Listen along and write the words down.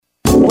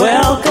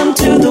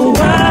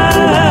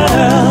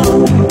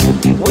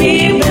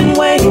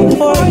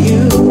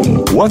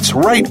what's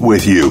right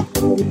with you.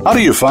 How do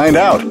you find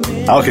out?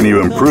 How can you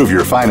improve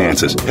your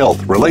finances,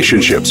 health,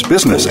 relationships,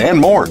 business, and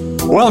more?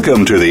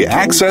 Welcome to the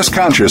Access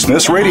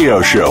Consciousness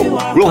Radio Show.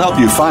 We'll help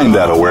you find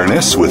that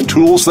awareness with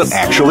tools that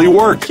actually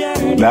work.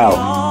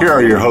 Now, here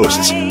are your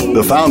hosts,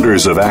 the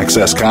founders of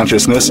Access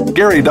Consciousness,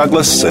 Gary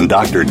Douglas and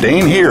Dr.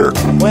 Dane Heer.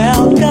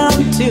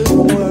 Welcome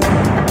to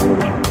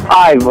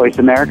Hi, Voice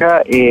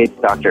America. It's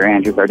Dr.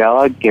 Andrew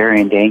Gardella.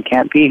 Gary and Dane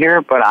can't be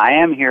here, but I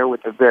am here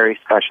with a very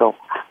special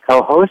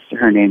co-host.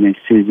 Her name is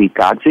Susie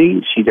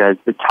Godsey. She does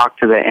the Talk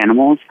to the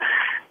Animals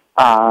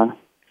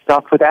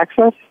stuff with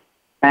Access.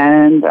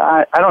 And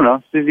I don't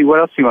know, Susie,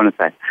 what else do you want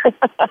to say?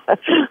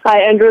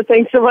 Hi, Andrew.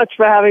 Thanks so much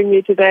for having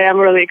me today. I'm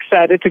really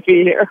excited to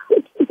be here.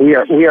 We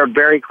are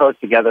very close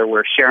together.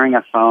 We're sharing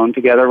a phone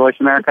together, Voice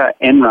America,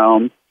 in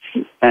Rome.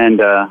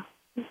 And,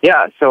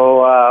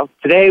 so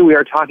today we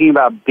are talking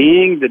about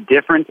being the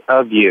difference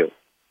of you.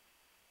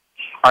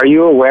 Are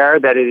you aware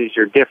that it is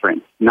your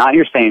difference, not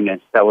your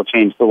sameness, that will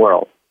change the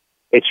world?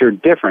 It's your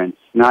difference,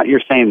 not your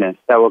sameness,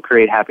 that will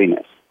create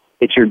happiness.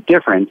 It's your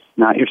difference,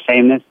 not your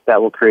sameness,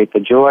 that will create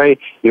the joy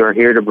you are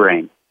here to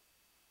bring.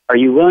 Are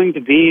you willing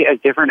to be as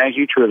different as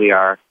you truly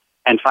are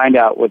and find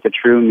out what the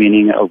true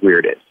meaning of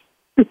weird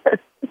is?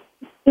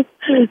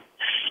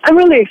 I'm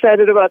really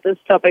excited about this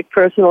topic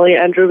personally,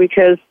 Andrew,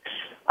 because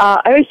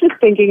I was just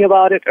thinking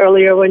about it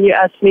earlier when you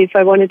asked me if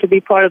I wanted to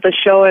be part of the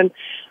show, and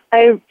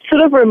it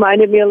sort of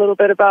reminded me a little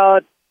bit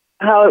about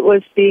how it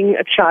was being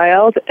a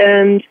child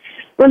and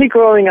really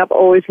growing up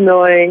always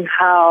knowing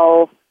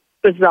how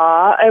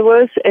bizarre I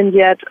was, and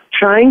yet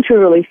trying to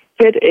really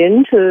fit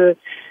into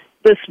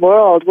this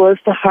world was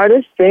the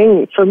hardest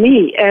thing for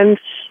me, and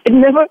it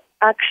never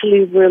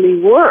actually really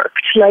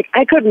worked. Like,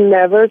 I could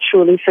never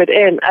truly fit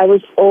in. I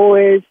was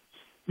always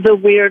the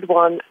weird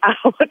one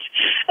out.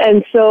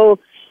 And so,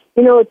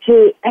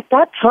 at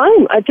that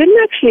time, I didn't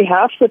actually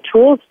have the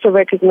tools to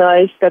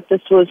recognize that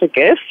this was a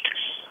gift.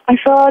 I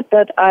thought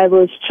that I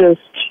was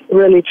just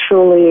really,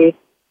 truly,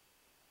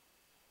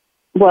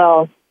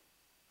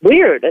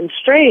 weird and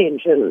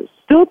strange and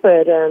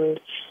stupid and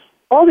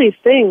all these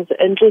things,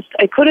 and just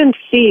I couldn't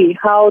see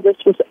how this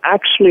was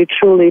actually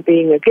truly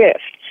being a gift.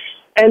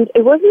 And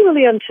it wasn't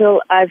really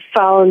until I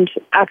found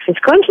Access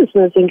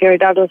Consciousness and Gary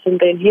Douglas and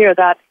Dane Heer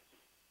that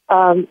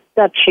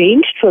that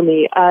changed for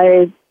me.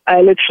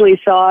 I literally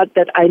thought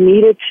that I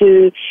needed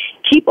to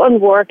keep on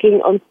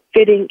working on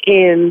fitting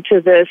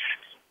into this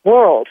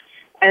world,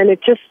 and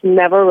it just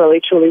never really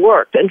truly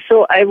worked. And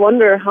so I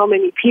wonder how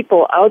many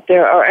people out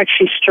there are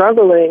actually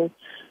struggling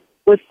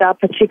with that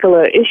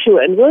particular issue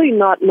and really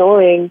not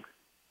knowing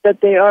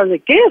that they are the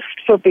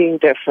gift for being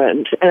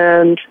different,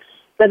 and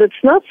that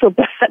it's not so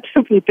bad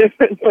to be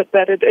different, but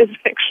that it is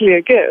actually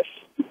a gift.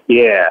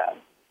 Yeah.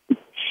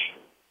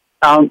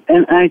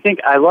 And I think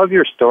I love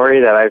your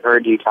story that I've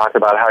heard you talk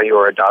about how you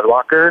were a dog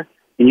walker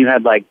and you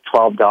had like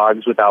 12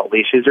 dogs without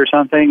leashes or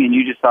something, and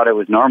you just thought it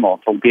was normal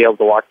to be able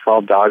to walk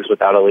 12 dogs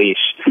without a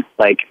leash,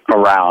 like,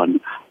 around.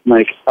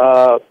 Like,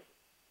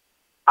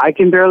 I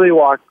can barely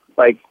walk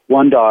like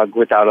one dog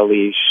without a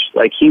leash.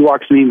 Like, he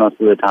walks me most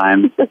of the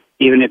time,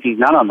 even if he's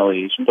not on the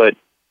leash, but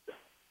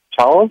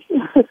 12?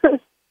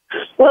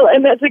 Well,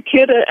 and as a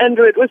kid,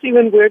 Andrew, it was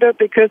even weirder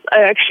because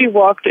I actually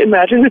walked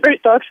imaginary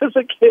dogs as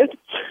a kid.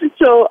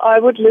 So I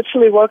would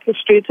literally walk the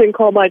streets and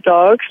call my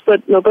dogs,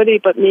 but nobody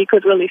but me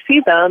could really see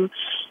them.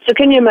 So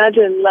can you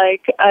imagine,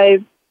 like,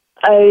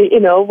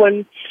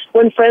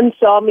 when friends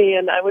saw me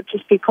and I would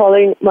just be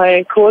calling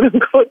my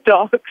quote-unquote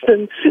dogs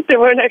and there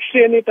weren't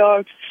actually any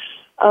dogs,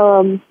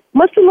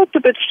 must have looked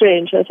a bit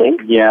strange, I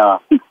think. Yeah.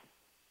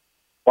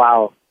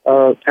 Wow.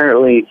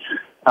 Apparently.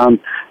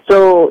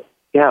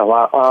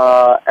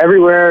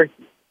 Everywhere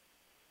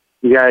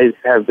you guys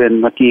have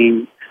been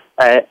looking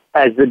at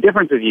as the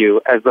difference of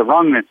you, as the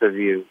wrongness of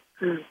you,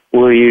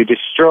 will you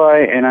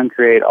destroy and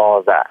uncreate all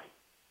of that?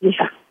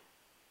 Yeah.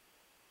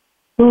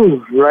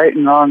 Ooh, right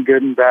and wrong,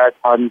 good and bad,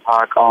 pod and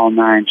talk, all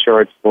nine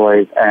shorts,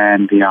 boys,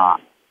 and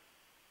beyond.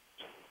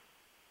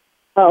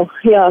 Oh,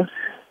 yeah.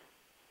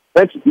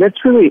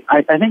 That's really,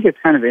 I think it's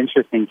kind of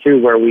interesting,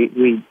 too, where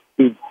we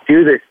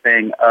do this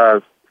thing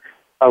of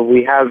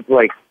we have,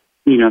 like,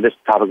 this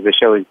topic of the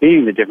show is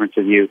being the difference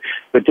of you,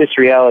 but this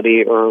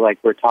reality, or like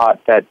we're taught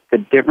that the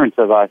difference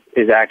of us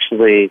is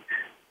actually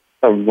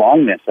the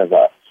wrongness of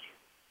us.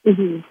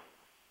 Mm-hmm.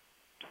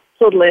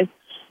 Totally.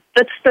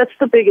 That's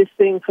the biggest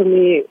thing for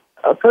me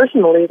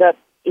personally, that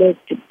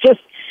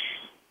just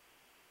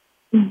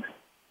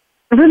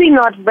really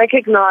not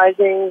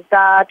recognizing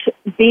that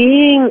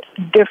being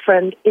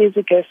different is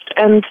a gift.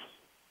 And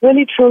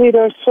really, truly,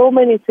 there are so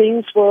many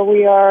things where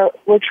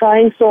we're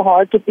trying so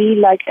hard to be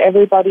like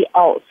everybody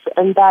else,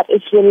 and that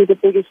is really the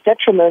biggest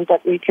detriment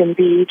that we can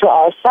be to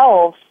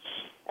ourselves.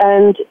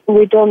 And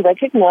we don't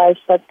recognize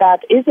that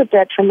that is a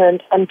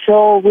detriment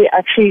until we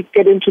actually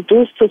get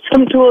introduced to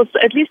some tools.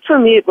 At least for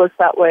me, it was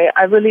that way.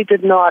 I really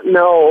did not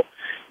know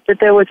that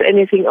there was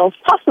anything else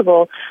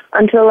possible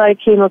until I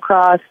came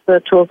across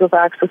the tools of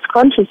Access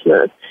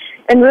Consciousness.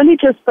 And really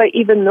just by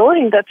even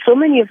knowing that so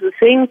many of the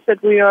things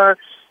that we are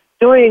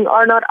doing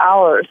are not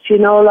ours.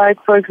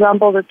 Like, for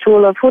example, the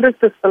tool of who does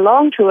this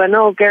belong to? I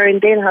know Gary and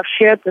Dane have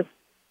shared this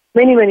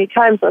many, many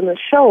times on the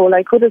show.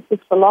 Like, who does this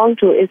belong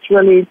to is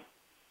really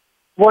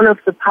one of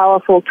the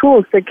powerful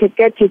tools that could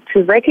get you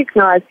to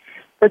recognize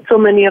that so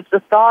many of the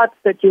thoughts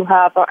that you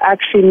have are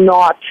actually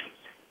not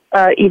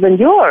even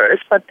yours,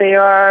 but they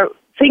are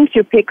things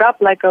you pick up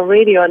like a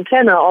radio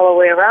antenna all the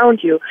way around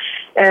you.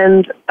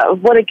 And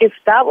what a gift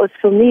that was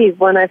for me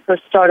when I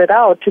first started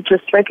out, to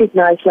just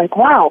recognize, like,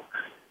 wow,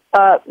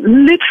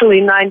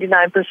 literally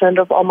 99%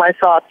 of all my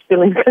thoughts,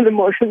 feelings, and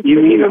emotions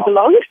don't even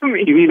belong to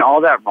me. You mean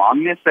all that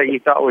wrongness that you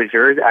thought was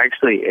yours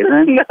actually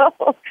isn't?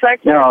 No,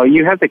 exactly. No,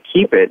 you have to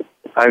keep it.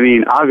 I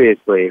mean,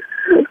 obviously.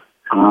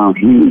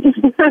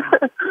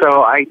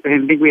 So I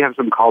think we have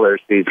some callers,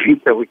 Susie,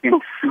 so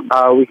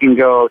we can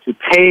go to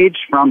Paige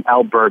from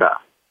Alberta.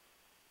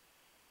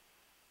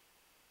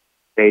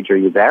 Paige, are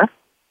you there?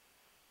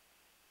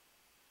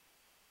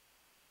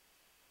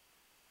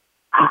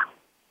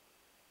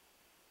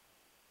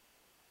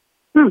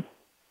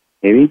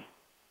 Maybe.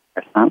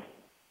 That's not.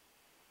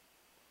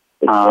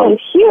 I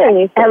can't hear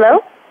anything. Hello?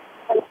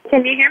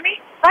 Can you hear me?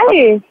 Hi.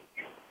 Yeah.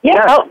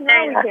 Yes. Oh,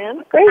 now we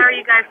can. Great. How are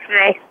you guys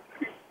today?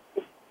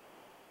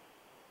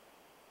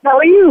 How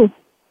are you?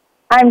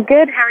 I'm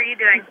good. How are you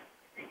doing?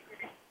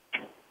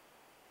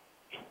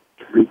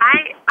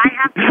 I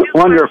have two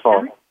Wonderful.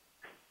 questions.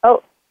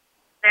 Oh,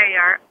 there you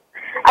are.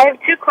 I have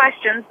two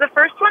questions. The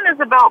first one is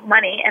about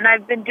money, and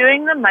I've been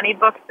doing the money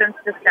book since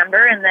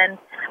December, and then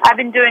I've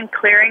been doing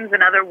clearings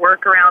and other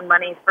work around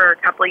money for a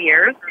couple of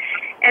years.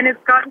 And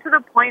it's gotten to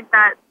the point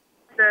that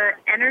the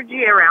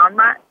energy around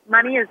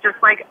money is just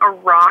like a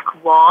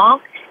rock wall,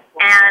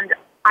 and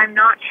I'm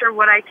not sure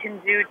what I can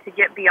do to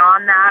get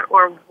beyond that,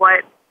 or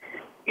what,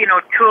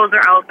 tools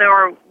are out there,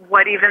 or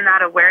what even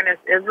that awareness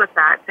is with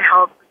that to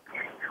help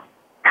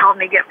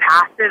me get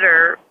past it,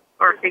 or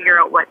figure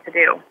out what to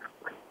do.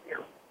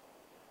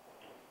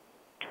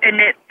 And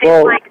it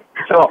seems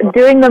like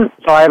doing them.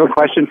 So I have a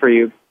question for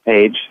you,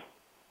 Paige.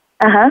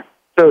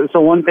 So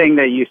one thing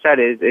that you said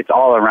is it's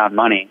all around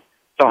money.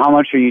 So how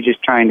much are you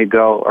just trying to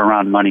go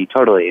around money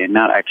totally and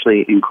not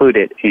actually include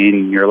it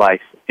in your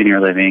life, in your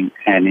living,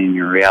 and in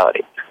your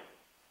reality?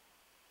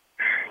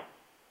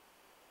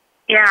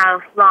 Yeah,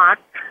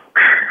 lots.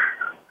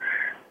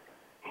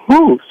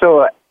 Ooh,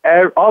 so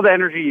all the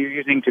energy you're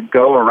using to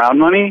go around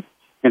money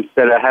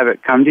instead of have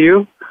it come to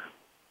you,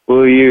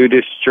 will you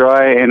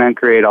destroy and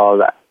uncreate all of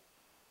that?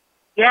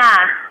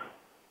 Yeah.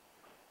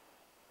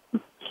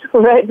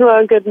 Right,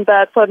 wrong, good and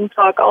bad, fun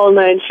talk, all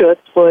nine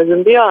shorts, boys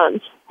and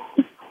beyond.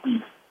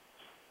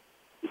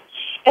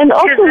 And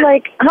also,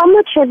 like, how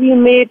much have you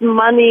made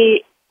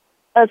money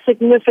a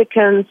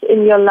significance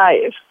in your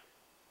life?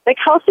 Like,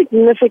 how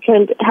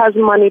significant has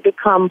money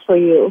become for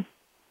you?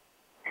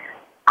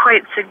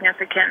 Quite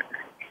significant.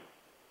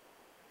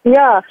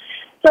 Yeah.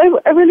 So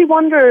I really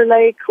wonder,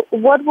 like,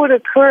 what would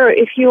occur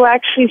if you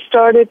actually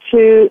started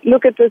to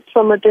look at this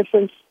from a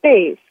different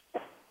space?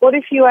 What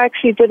if you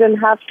actually didn't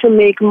have to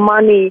make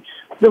money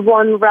the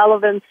one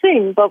relevant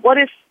thing? But what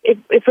if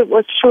it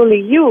was truly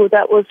you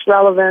that was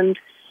relevant,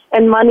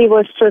 and money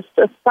was just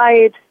a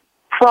side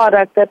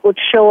product that would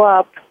show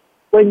up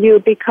when you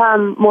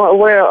become more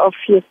aware of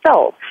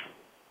yourself?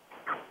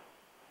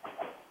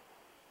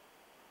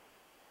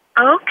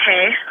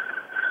 Okay.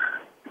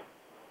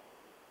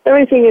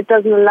 Everything it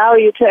doesn't allow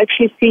you to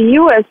actually see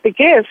you as the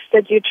gift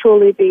that you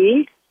truly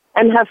be,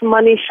 and have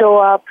money show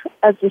up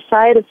as a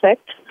side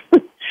effect.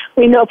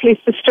 We know, please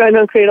destroy and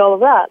uncreate all of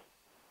that.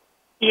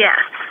 Yes.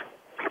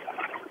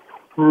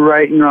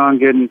 Right and wrong,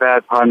 good and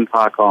bad, pot and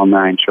pock, all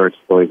nine shorts,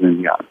 boys and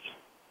beyonds.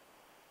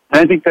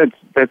 And I think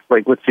that's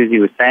like what Susie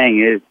was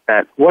saying, is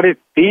that what if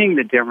being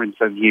the difference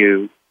of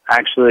you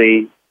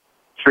actually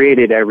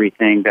created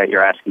everything that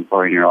you're asking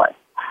for in your life?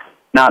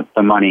 Not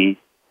the money,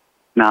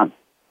 not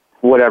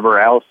whatever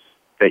else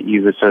that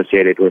you've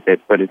associated with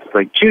it, but it's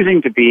like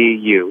choosing to be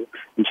you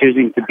and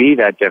choosing to be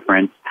that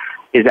difference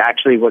is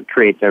actually what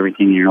creates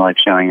everything in your life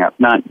showing up,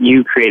 not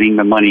you creating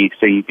the money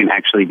so you can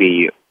actually be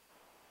you.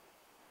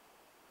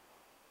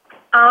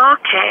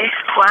 Okay.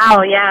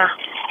 Wow, yeah.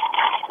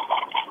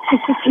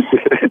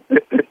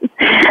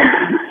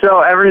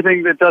 So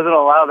everything that doesn't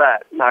allow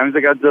that, times a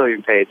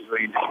godzillion, Paige, so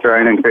you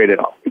destroy and create it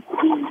all.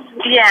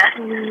 Yeah.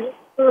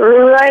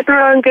 Right,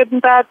 wrong, good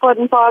and bad, pot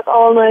and pock,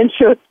 all nine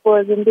shorts,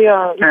 boys and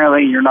beyond.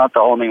 Apparently you're not the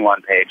only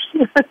one, Paige.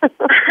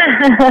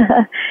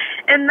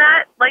 And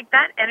that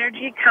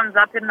energy comes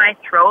up in my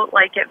throat,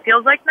 like it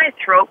feels like my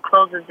throat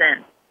closes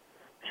in.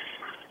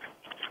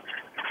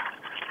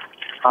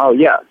 Oh,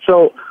 yeah.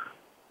 So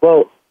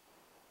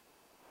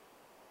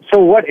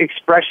what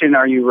expression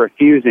are you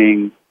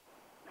refusing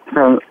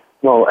from,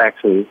 well,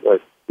 actually,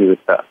 let's do this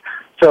stuff.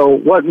 So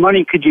what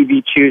money could you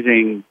be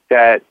choosing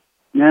that,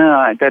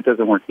 no, that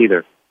doesn't work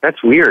either.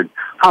 That's weird.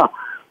 Huh.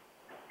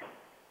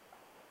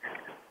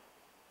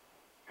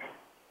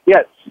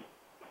 Yes.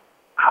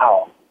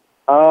 How?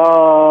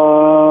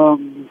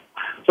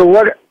 So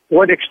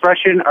what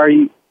expression are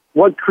you,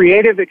 what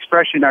creative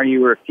expression are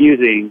you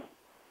refusing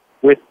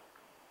with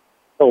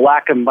the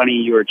lack of money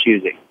you are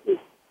choosing?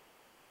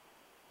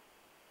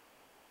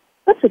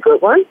 That's a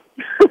good one.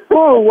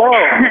 Whoa, whoa.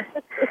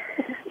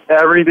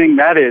 Everything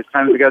that is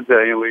times a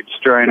godzillion, we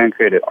destroy and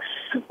uncreate it all.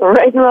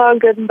 Right and wrong,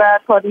 good and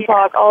bad, pot and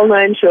talk, all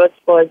nine shorts,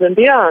 boys and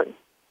beyond.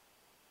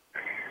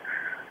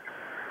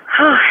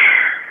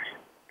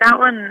 That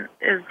one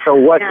is... So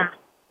what...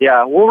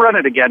 Yeah, we'll run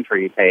it again for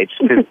you, Paige,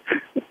 because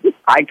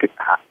I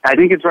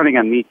think it's running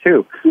on me,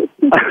 too.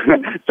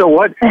 So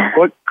what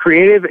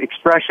creative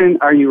expression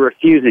are you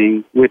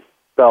refusing with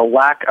the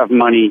lack of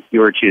money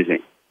you are choosing?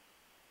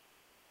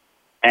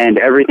 And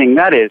everything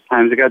that is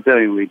times a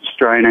godzillion, we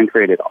destroy and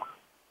uncreate it all.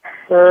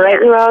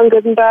 Right and wrong,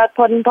 good and bad,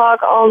 pot and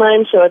talk, all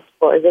nine shorts,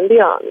 boys and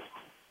beyond.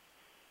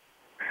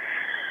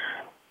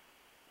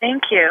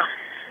 Thank you.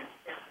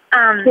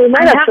 We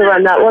might have to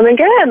run that one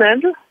again,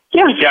 Andrew.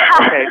 Yeah,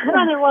 okay.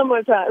 Run it one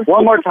more time.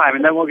 One more time,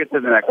 and then we'll get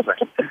to the next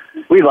question.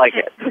 We like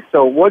it.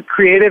 So what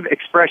creative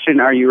expression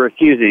are you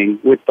refusing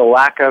with the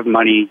lack of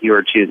money you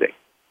are choosing?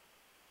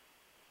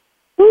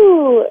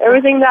 Ooh,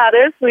 everything that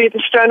is, we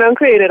destroy and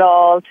uncreate it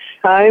all.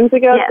 Times a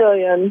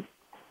godzillion.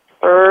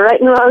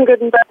 Right and wrong,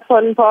 good and bad,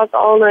 pot and talk,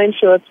 all nine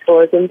shorts,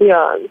 boys and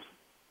beyond.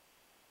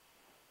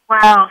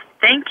 Wow,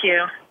 thank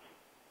you.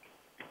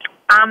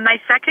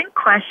 My second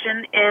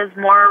question is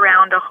more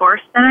around a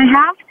horse that I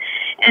have,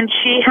 and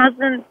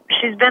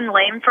she's been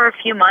lame for a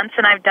few months,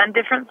 and I've done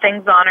different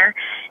things on her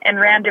and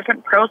ran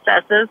different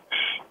processes,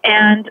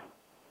 and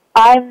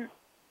I'm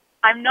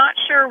not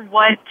sure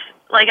what,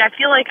 like, I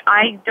feel like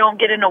I don't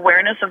get an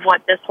awareness of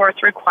what this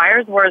horse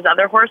requires, whereas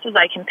other horses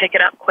I can pick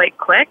it up quite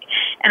quick,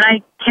 and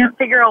I can't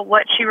figure out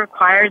what she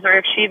requires or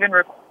if she even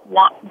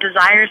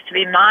desires to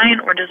be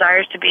mine or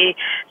desires to be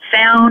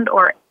found,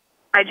 or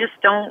I just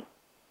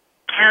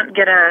can't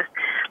get a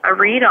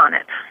read on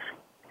it.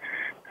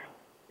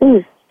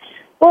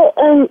 Well,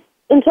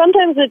 and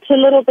sometimes it's a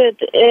little bit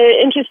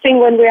interesting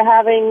when we're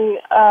having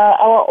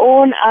our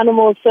own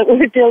animals that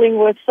we're dealing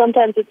with.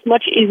 Sometimes it's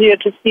much easier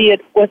to see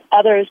it with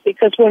others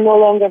because we're no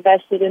longer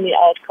vested in the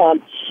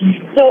outcome.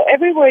 So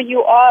everywhere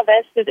you are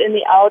vested in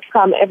the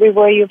outcome,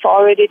 everywhere you've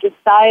already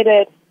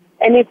decided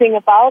anything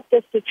about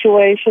the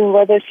situation,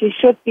 whether she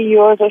should be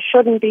yours or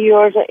shouldn't be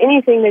yours, or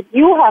anything that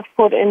you have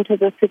put into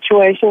the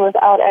situation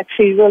without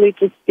actually really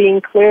just being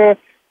clear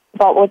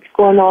about what's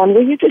going on.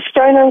 Will you just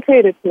try and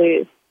uncreate it,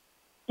 please?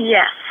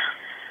 Yes.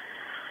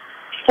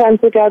 Times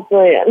a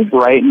godzillion.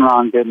 Right and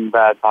wrong, good and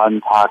bad, pot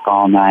and talk,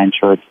 all nine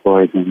shorts,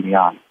 boys and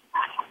beyond.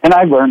 And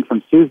I've learned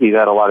from Susie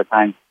that a lot of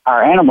times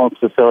our animals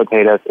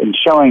facilitate us in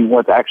showing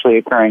what's actually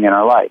occurring in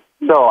our life.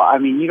 So, I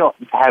mean, you don't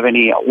have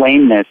any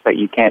lameness that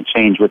you can't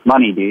change with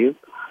money, do you?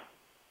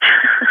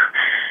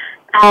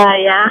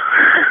 Yeah.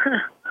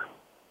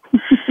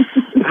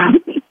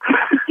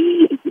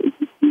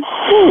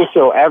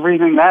 So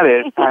everything that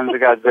is times a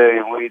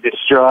godzillion, we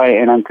destroy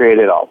and uncreate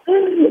it all.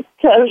 Times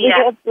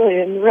a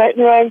godzillion. Right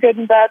and wrong, good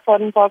and bad,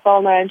 pot and talk,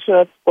 all nine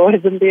shorts, boys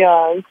and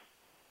beyond.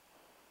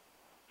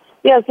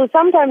 Yeah, so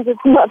sometimes it's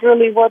not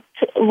really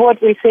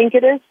what we think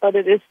it is, but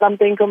it is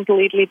something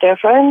completely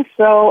different.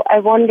 So I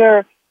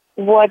wonder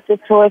what the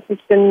source has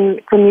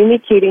been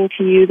communicating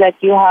to you that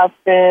you have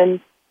been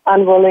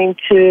unwilling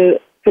to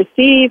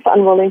perceive,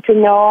 unwilling to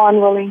know,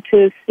 unwilling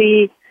to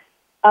see.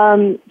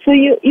 So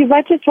you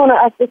might just want to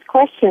ask this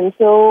question.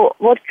 So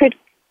what could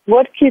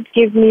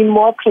give me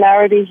more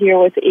clarity here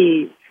with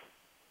Eve?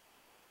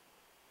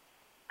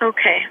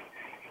 Okay.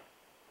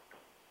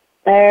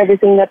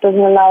 Everything that doesn't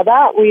allow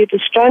that, will you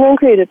destroy and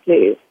uncreate it,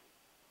 please?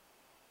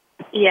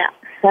 Yeah.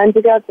 Times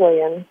a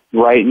godzillion.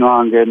 Right and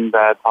wrong, good and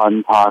bad, pot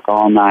and talk,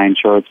 all nine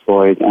shorts,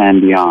 boys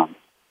and beyond.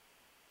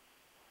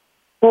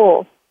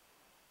 Cool.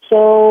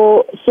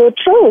 So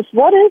truth,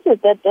 what is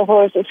it that the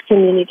horse is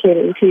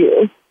communicating to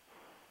you?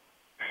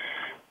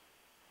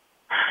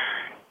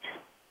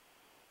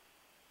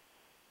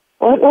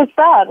 What was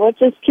that? What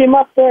just came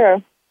up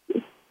there?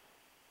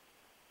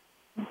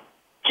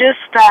 Just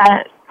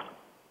that,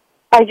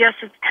 I guess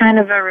it's kind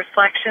of a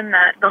reflection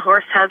that the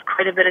horse has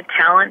quite a bit of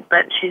talent,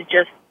 but she's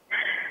just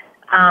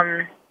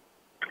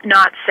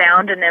not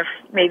sound, and if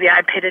maybe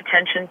I paid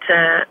attention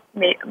to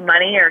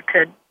money or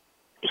could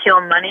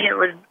heal money, it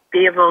would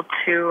be able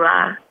to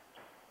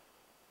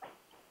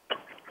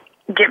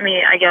get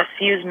me, I guess,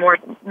 use more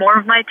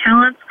of my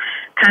talents.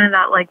 Kind of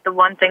that, like, the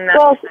one thing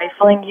that's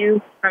stifling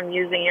you from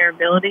using your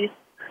abilities.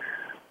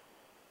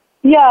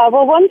 Yeah,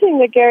 well, one thing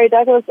that Gary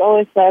Douglas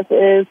always says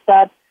is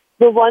that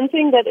the one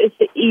thing that is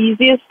the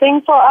easiest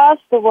thing for us,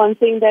 the one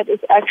thing that is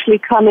actually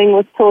coming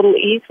with total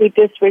ease, we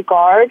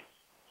disregard.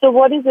 So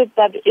what is it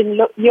that in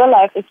your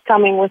life is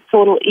coming with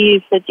total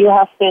ease that you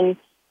have been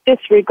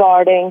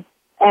disregarding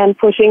and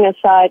pushing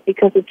aside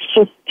because it's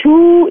just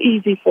too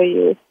easy for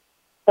you?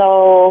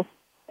 So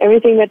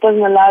everything that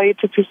doesn't allow you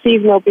to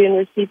perceive, know, be, and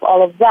receive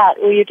all of that,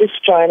 will you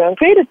destroy and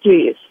uncreate it,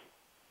 please?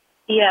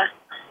 Yeah.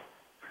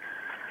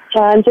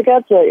 Times a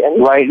godzillion.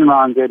 Right and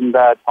wrong, good and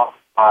bad, talk,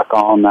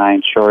 all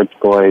nine shorts,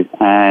 boys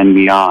and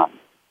beyond.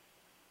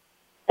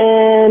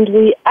 And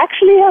we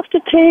actually have to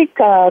take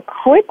a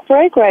quick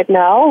break right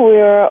now.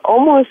 We're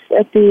almost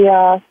at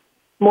the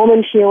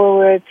moment here where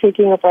we're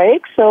taking a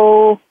break.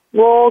 So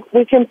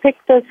we can pick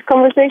this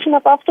conversation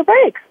up after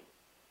break.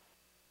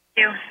 Thank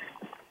you.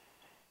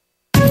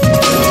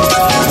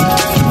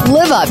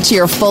 Live up to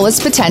your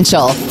fullest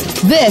potential.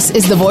 This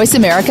is the Voice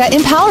America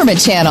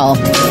Empowerment Channel.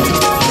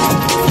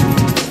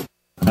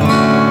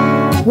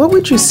 What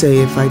would you say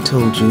if I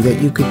told you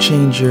that you could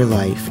change your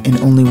life in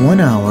only 1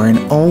 hour and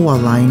all while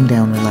lying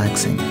down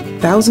relaxing?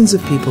 Thousands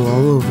of people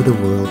all over the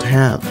world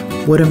have.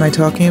 What am I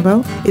talking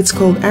about? It's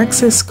called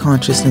Access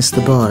Consciousness,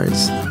 the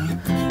BARS.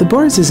 The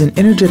BARS is an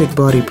energetic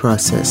body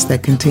process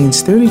that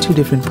contains 32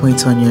 different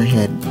points on your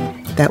head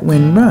that,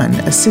 when run,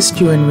 assist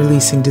you in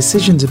releasing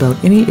decisions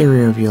about any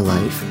area of your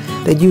life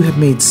that you have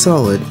made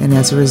solid and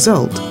as a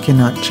result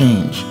cannot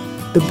change.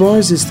 The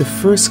BARS is the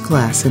first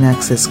class in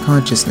Access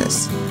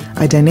Consciousness,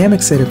 a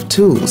dynamic set of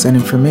tools and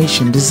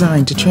information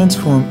designed to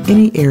transform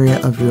any area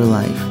of your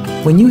life.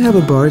 When you have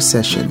a BARS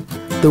session,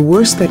 the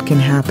worst that can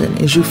happen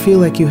is you feel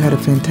like you had a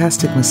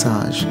fantastic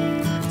massage.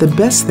 The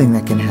best thing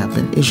that can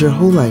happen is your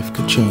whole life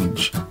could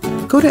change.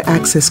 Go to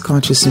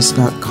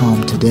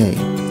accessconsciousness.com today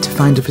to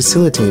find a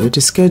facilitator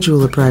to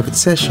schedule a private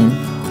session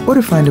or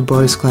to find a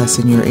BARS class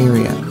in your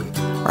area.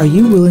 Are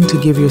you willing to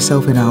give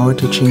yourself an hour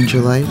to change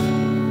your life?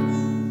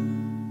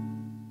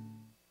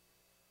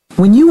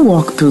 When you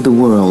walk through the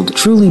world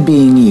truly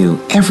being you,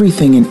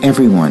 everything and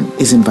everyone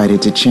is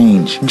invited to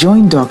change.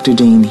 Join Dr.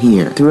 Dane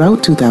here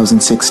throughout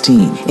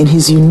 2016 in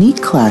his unique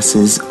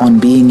classes on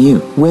being you.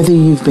 Whether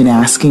you've been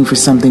asking for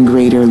something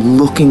greater,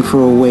 looking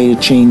for a way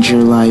to change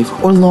your life,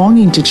 or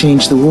longing to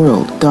change the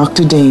world,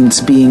 Dr.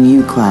 Dane's Being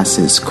You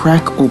classes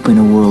crack open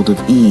a world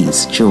of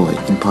ease, joy,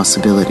 and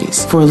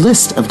possibilities. For a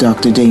list of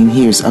Dr. Dane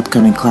here's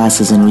upcoming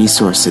classes and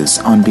resources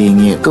on being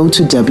you, go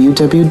to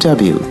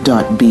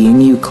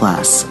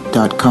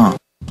www.beingyouclass.com.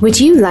 Would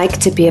you like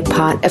to be a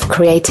part of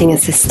creating a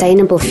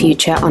sustainable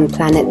future on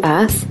planet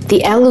Earth?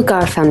 The El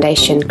Lugar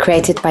Foundation,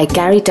 created by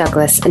Gary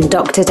Douglas and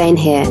Dr. Dane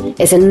Heer,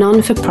 is a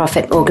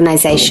non-for-profit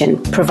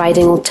organization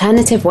providing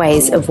alternative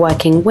ways of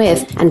working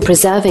with and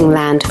preserving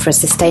land for a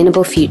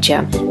sustainable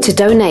future. To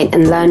donate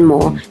and learn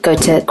more, go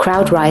to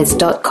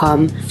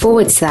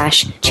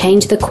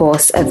crowdrise.com/change the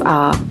course of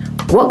our.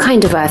 What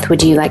kind of Earth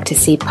would you like to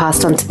see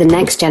passed on to the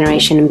next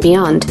generation and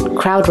beyond?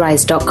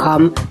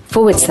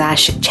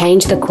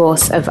 crowdrise.com/change the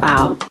course of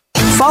our.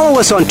 Follow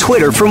us on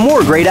Twitter for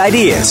more great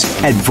ideas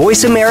at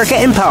Voice America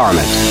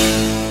Empowerment.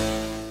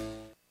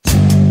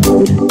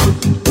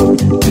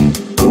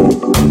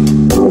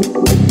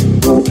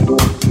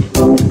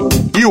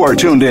 You are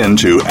tuned in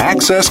to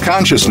Access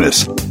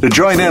Consciousness. To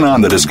join in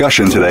on the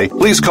discussion today,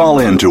 please call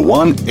in to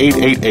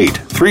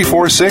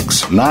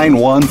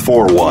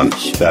 1-888-346-9141.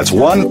 That's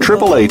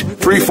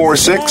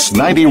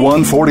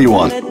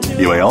 1-888-346-9141.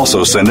 You may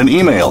also send an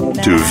email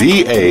to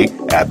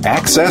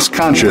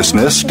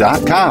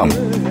va@accessconsciousness.com.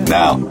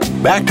 Now,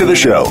 back to the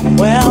show.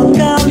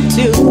 Welcome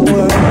to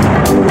work.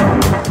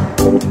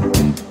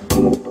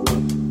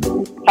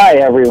 Hi,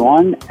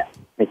 everyone.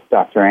 It's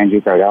Dr.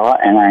 Andrew Gardella,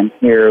 and I'm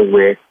here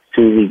with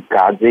Susie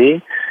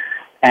Godsey,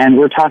 and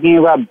we're talking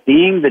about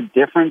being the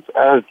difference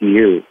of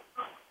you.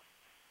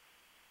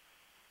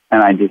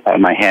 And I just had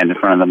my hand in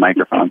front of the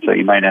microphone, so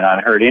you might have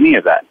not heard any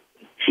of that.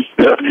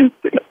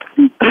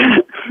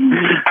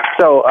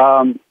 So,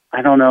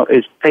 I don't know,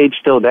 is Paige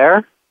still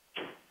there?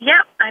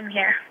 Yep, I'm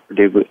here.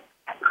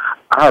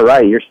 All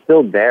right, you're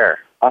still there.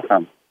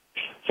 Awesome.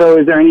 So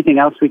is there anything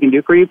else we can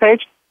do for you,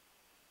 Paige?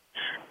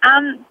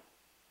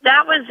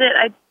 That was it.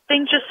 I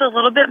think just a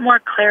little bit more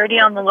clarity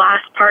on the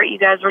last part. You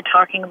guys were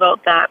talking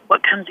about that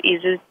what comes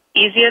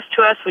easiest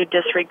to us we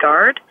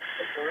disregard.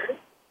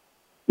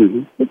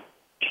 Mm-hmm.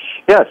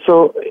 Yeah,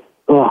 so,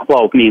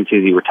 me and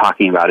Susie were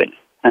talking about it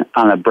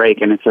on a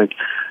break, and it's like,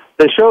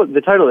 the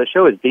title of the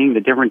show is Being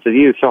the Difference of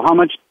You. So how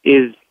much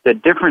is the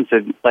difference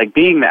of, like,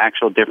 being the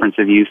actual difference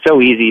of you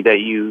so easy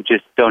that you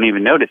just don't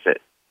even notice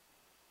it?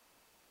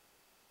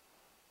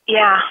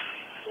 Yeah.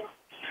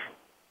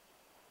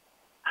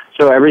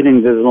 So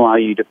everything doesn't allow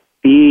you to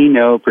be,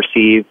 know,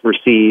 perceive,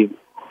 receive,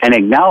 and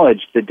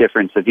acknowledge the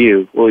difference of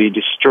you. Will you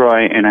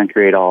destroy and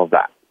uncreate all of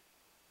that?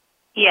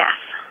 Yes.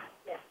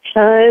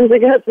 Times a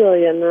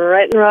gazillion,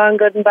 right and wrong,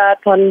 good and bad,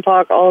 fun and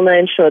talk, all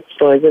 9 short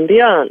stories and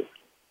beyond.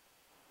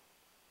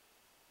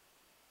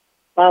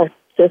 Wow,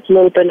 just a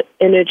little bit of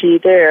energy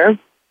there.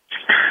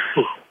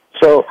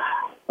 So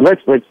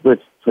let's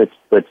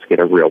get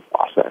a real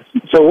process.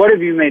 So what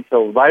have you made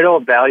so vital,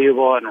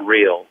 valuable, and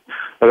real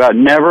about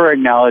never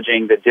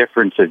acknowledging the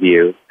difference of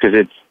you, because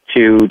it's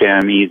too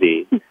damn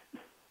easy,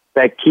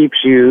 that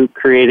keeps you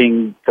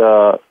creating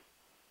the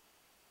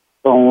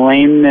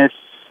lameness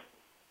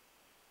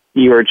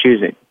you are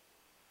choosing?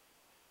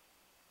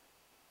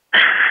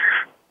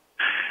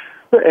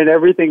 And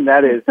everything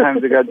that is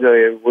times a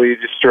godzillion, will you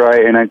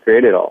destroy and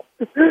uncreate it all?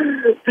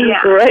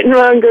 Yeah. Right and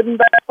wrong, good and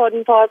bad, fun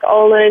and talk,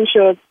 all 9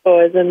 short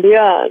stories and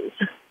beyond.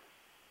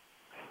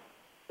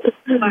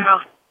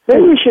 Wow.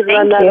 Maybe we should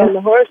run that on the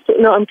horse.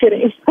 No, I'm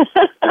kidding.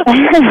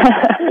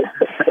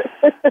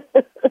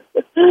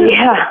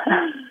 Yeah.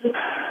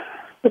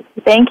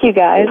 Thank you,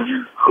 guys.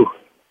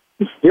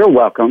 You're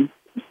welcome.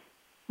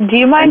 Do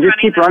you mind? And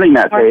just keep running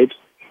that page.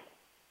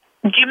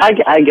 Do you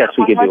mind? I guess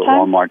we could do it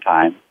one more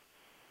time.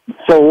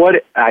 So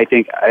what, I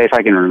think, if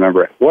I can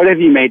remember it, what have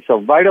you made so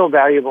vital,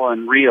 valuable,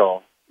 and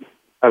real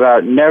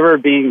about never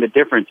being the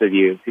difference of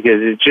you,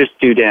 because it's just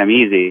too damn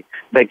easy,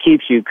 that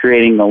keeps you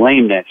creating the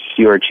lameness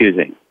you are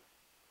choosing?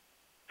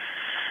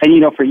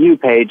 And, for you,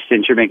 Paige,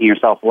 since you're making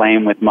yourself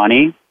lame with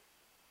money,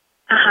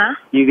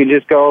 you can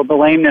just go, the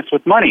lameness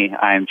with money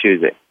I am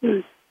choosing.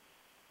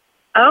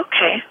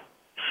 Okay.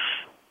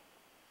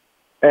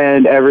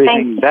 And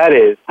everything that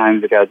is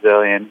times a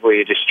godzillion, where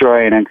you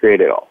destroy and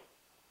uncreate it all.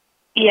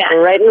 Yeah.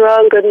 Right and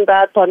wrong, good and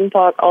bad, pot and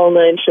pot, all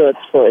 9 shorts,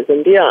 boys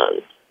and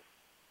beyond.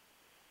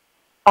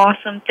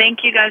 Awesome.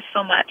 Thank you guys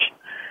so much.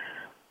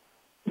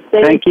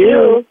 Thank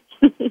you.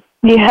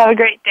 You have a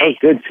great day. Oh,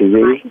 good,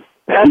 Susie.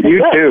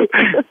 You too.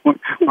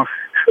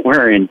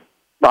 We're in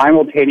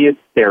simultaneous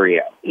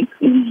stereo.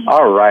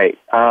 All right.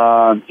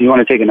 Do you want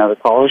to take another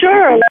call?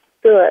 Sure, let's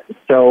do it.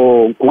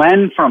 So,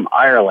 Glenn from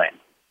Ireland.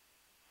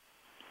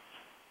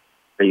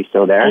 Are you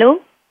still there? Hello?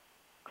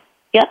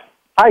 Yeah.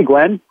 Hi,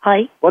 Glenn.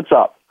 Hi. What's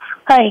up?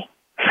 Hi.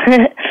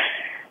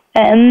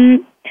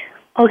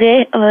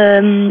 Okay.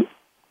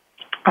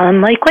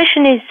 My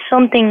question is,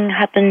 something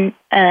happened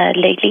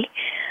lately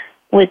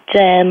with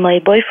my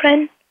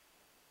boyfriend.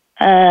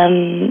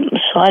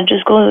 So I'll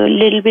just go a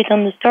little bit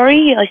on the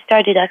story. I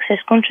started Access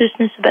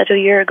Consciousness about a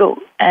year ago,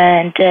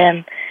 and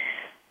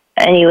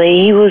anyway,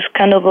 he was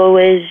kind of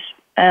always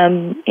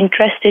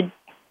interested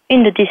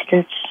in the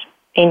distance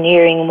in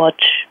hearing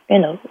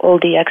all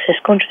the Access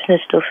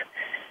Consciousness stuff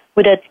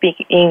without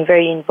being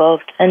very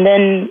involved. And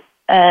then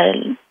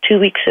 2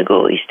 weeks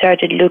ago, he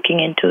started looking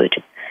into it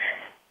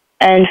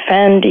and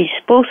found this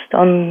post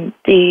on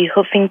the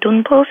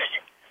Huffington Post.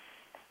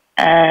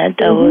 That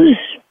was,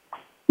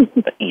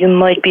 you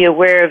might be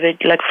aware of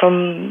it, like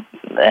from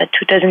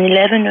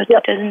 2011 or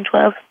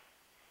 2012.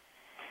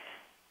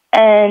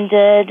 And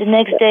the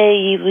next day,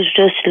 he was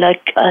just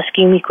like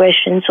asking me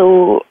questions.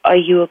 So, are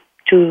you up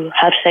to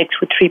have sex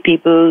with 3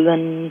 people?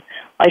 And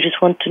I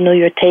just want to know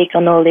your take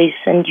on all this.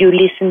 And you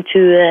listen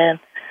to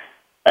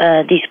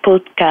these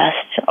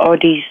podcasts or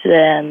these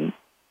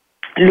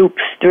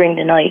loops during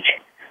the night.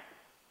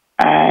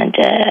 And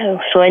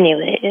so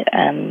anyway,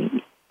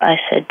 I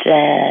said,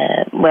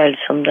 well,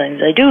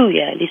 sometimes I do,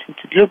 I listen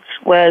to the loops.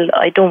 Well,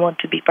 I don't want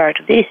to be part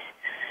of this.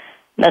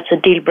 That's a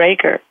deal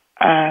breaker.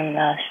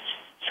 And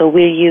so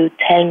will you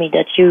tell me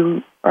that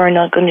you are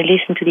not going to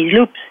listen to these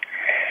loops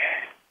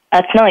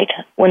at night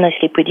when I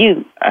sleep with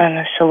you?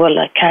 And so, well,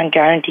 I can't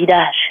guarantee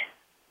that.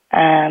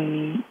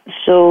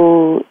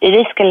 So it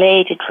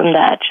escalated from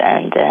that.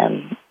 And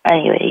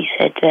anyway, he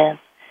said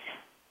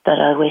that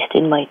I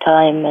wasted my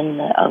time and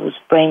I was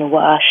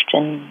brainwashed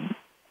and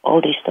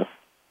all this stuff.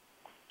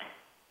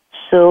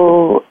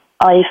 So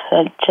I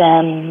felt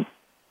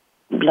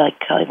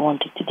like I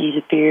wanted to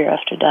disappear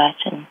after that,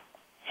 and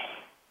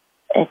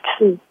it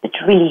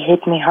really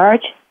hit me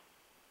hard.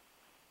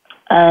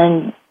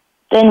 And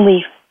then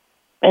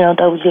that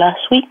was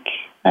last week,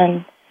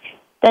 and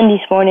then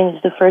this morning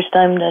was the first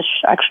time that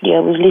actually I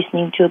was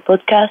listening to a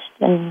podcast,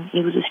 and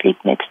he was asleep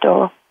next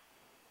door.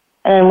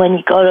 And when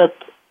he got up,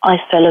 I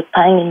felt a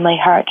pang in my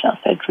heart. I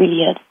felt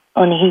really at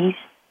unease,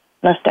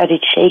 and I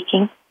started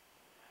shaking.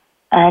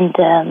 And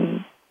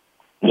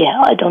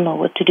I don't know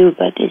what to do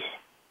about this.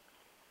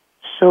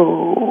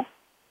 So,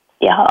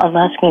 I'm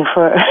asking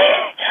for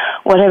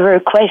whatever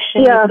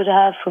question you could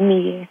have for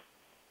me here.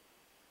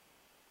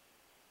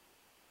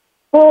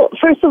 Well,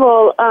 first of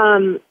all,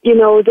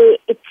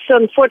 it's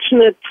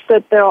unfortunate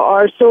that there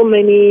are so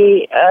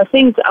many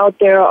things out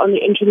there on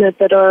the internet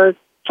that are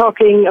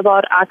talking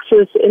about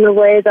access in a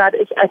way that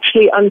is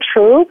actually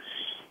untrue.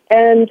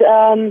 And,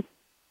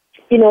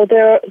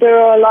 there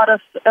are a lot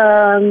of...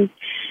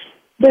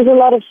 there's a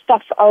lot of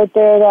stuff out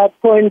there that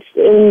points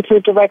into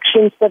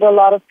directions that a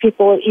lot of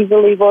people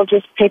easily will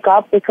just pick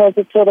up because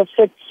it sort of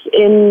fits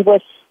in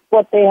with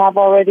what they have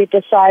already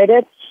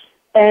decided.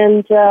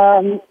 And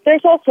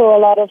there's also a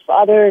lot of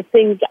other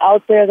things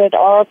out there that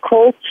are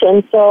cults,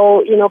 and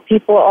so,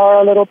 people are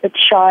a little bit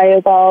shy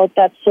about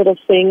that sort of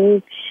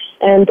thing,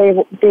 and they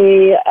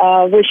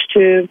wish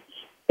to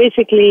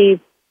basically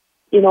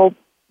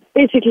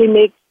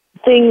make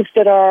things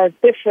that are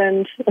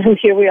different, and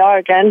here we are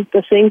again,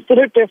 the things that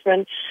are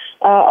different,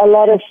 a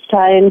lot of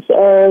times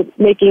are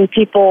making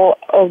people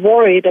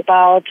worried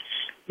about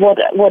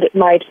what it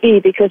might be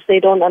because they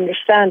don't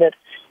understand it.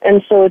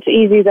 And so it's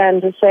easy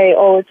then to say,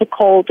 oh, it's a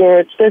cult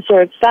or it's this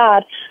or it's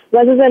that,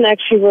 rather than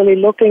actually really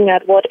looking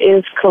at what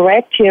is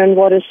correct here and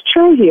what is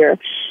true here.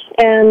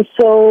 And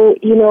so,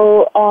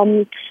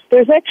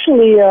 there's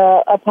actually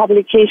a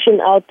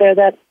publication out there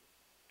that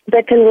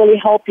can really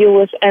help you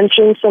with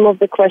answering some of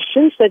the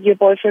questions that your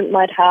boyfriend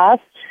might have.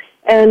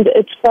 And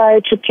it's by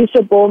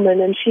Chetisa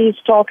Bowman, and she's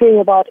talking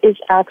about, is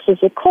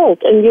Access a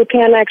cult? And you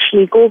can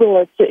actually Google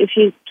it. So if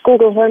you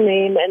Google her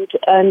name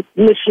and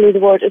literally the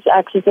word is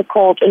Access a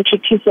cult and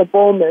Chetisa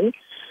Bowman,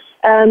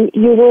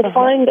 you will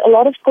find a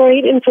lot of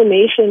great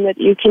information that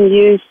you can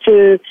use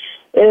to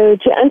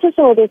answer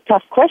some of those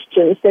tough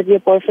questions that your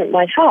boyfriend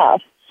might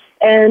have.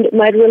 and it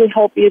might really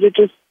help you to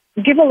just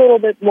give a little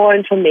bit more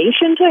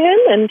information to him,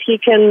 and he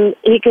can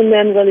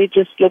then really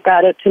just look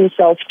at it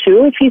himself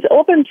too. If he's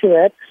open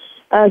to it,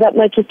 that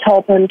might just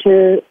help him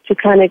to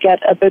kind of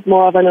get a bit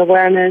more of an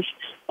awareness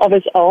of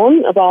his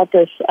own about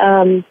this.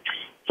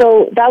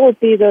 So that would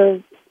be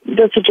the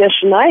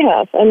suggestion I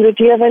have. And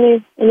do you have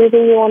anything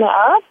you want to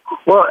add?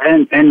 Well,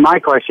 and my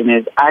question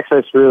is,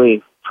 Access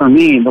really, for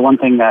me, the one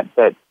thing that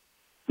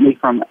me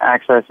from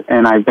Access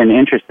and I've been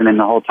interested in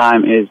the whole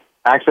time is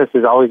Access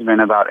has always been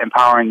about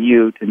empowering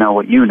you to know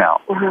what you know.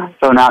 Mm-hmm.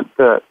 So not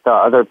the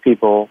other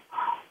people,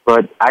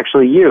 but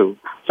actually you.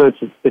 So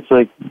it's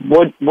like,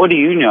 what do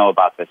you know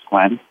about this,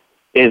 Glenn?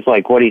 Is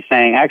like what he's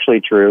saying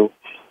actually true,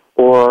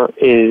 or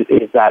is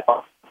that?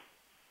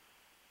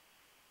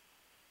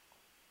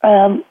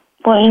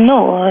 Well,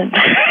 no.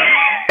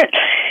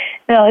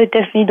 No, I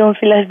definitely don't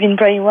feel I've been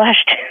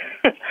brainwashed.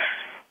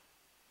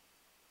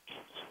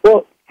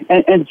 Well,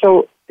 and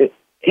so,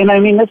 and I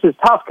mean, this is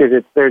tough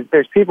because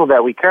there's people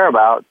that we care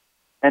about,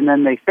 and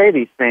then they say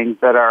these things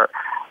that are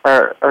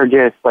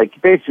just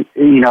like, basically,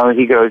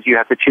 he goes, you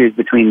have to choose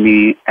between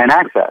me and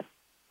Access.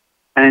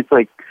 And it's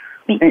like,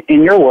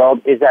 in your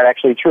world, is that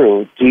actually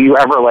true? Do you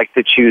ever like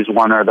to choose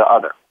one or the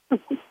other?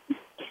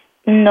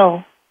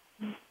 No.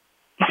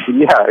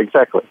 Yeah,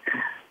 exactly.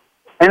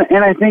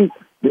 And I think,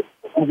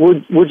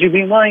 would you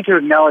be willing to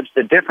acknowledge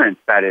the difference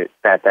that it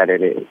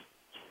is?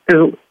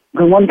 Because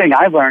the one thing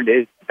I've learned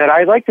is that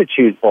I like to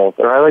choose both,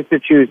 or I like to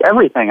choose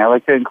everything. I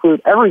like to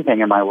include everything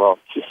in my world.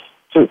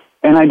 So,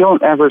 and I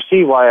don't ever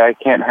see why I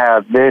can't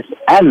have this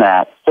and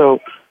that. So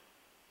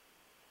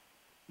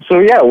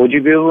yeah, would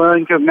you be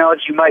willing to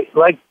acknowledge you might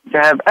like to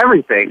have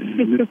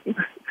everything?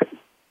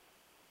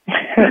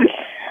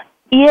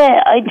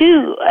 Yeah, I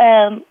do.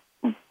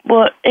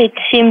 But it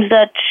seems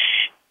that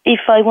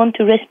if I want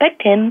to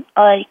respect him,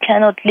 I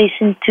cannot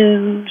listen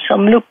to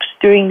some loops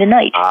during the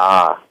night.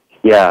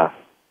 Yeah,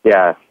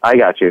 I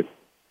got you.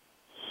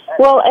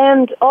 Well,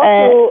 and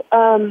also,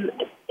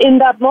 in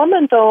that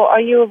moment, though,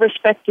 are you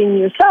respecting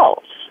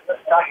yourself?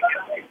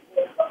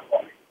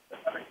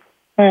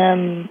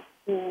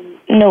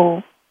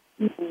 No.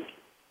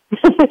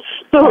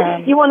 So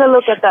you want to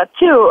look at that,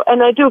 too.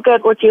 And I do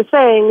get what you're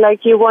saying,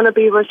 like you want to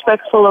be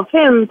respectful of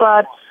him,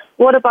 but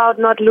what about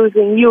not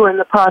losing you in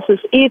the process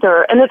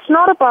either? And it's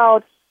not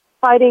about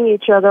fighting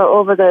each other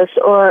over this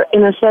or,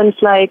 in a sense,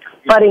 like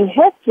butting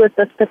heads with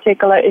this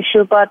particular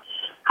issue, but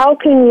how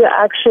can you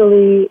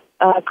actually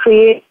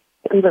create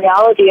a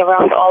reality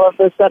around all of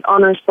this that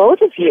honors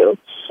both of you?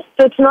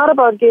 So it's not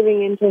about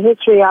giving into his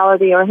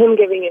reality or him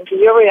giving into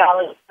your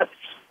reality, but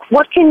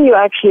what can you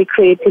actually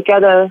create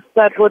together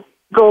that would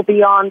go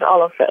beyond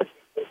all of this?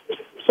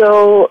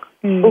 So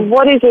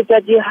what is it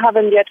that you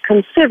haven't yet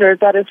considered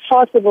that is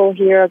possible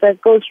here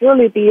that goes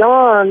really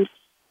beyond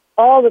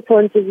all the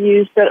points of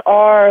view that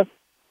are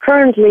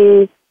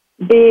currently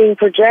being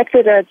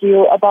projected at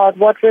you about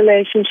what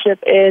relationship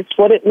is,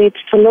 what it needs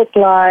to look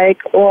like,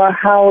 or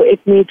how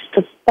it needs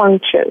to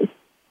function?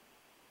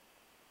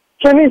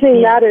 So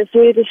everything that is,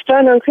 will you just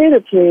turn on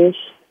creative, please?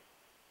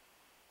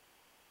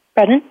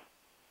 Pardon?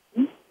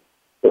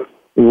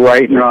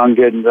 Right and wrong,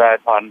 good and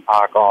bad, pot and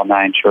pock, all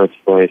nine shorts,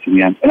 boys and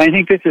young. And I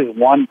think this is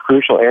one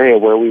crucial area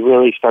where we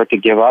really start to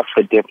give up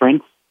the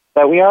difference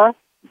that we are.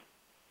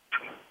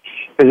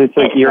 Because it's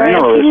like you're in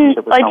a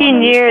relationship with someone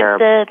and you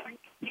care.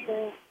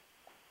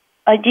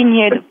 I didn't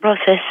hear the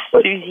process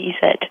Susie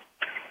said.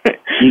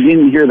 You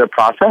didn't hear the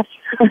process?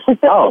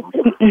 Oh.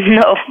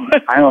 No.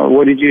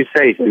 What did you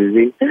say,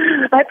 Susie?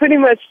 I pretty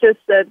much just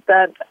said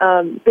that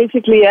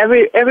basically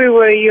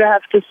everywhere you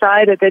have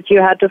decided that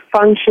you had to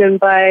function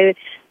by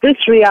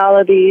this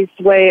reality's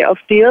way of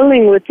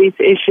dealing with these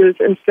issues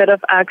instead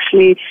of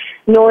actually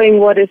knowing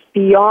what is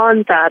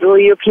beyond that. Will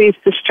you please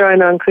destroy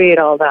and uncreate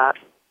all that?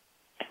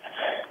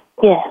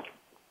 Yeah.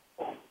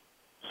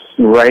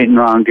 Right and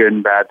wrong, good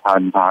and bad,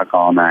 pot and pock,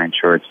 all nine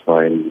shorts,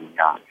 boys and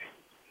young.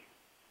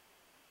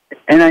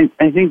 And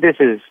I think this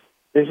is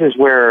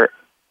where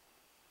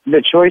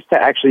the choice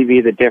to actually be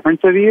the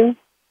difference of you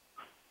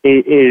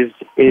is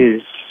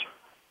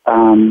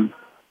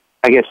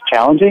I guess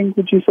challenging.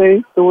 Would you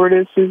say the word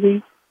is,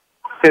 Susie?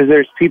 Because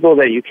there's people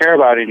that you care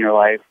about in your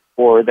life,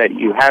 or that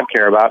you have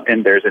care about,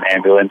 and there's an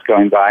ambulance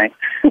going by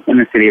in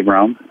the city of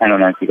Rome. I don't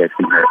know if you guys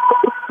can hear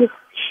it.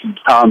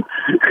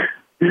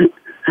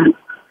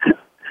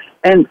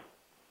 And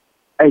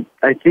I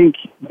think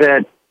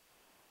that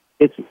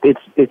it's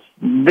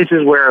this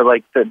is where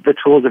like the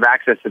tools of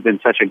Access have been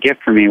such a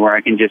gift for me, where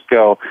I can just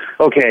go,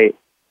 okay,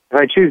 if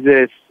I choose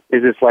this,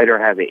 is this light or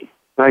heavy?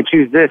 If I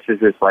choose this, is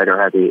this light or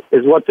heavy?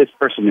 Is what this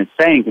person is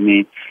saying to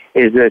me,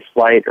 is this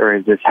light or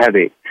is this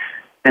heavy?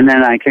 And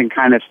then I can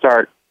kind of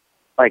start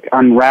like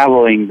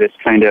unraveling this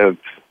kind of,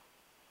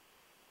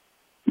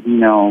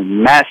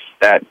 mess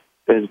that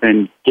has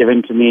been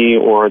given to me,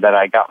 or that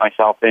I got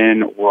myself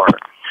in, or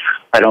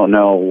I don't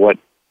know what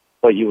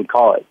you would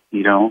call it,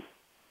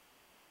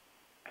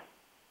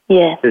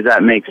 Yeah. Does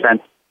that make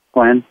sense,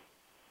 Glenn?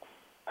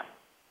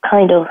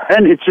 Kind of.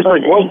 And it's just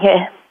like, whoa.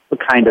 Yeah.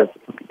 kind of.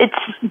 It's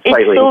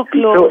slightly. so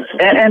close. So,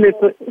 and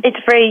it's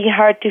very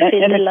hard to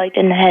feel the light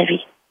and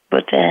heavy,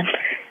 but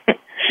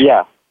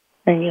yeah.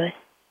 Anyway.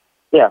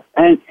 Yeah,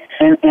 and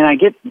I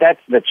get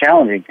that's the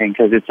challenging thing,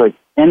 because it's like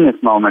in this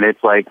moment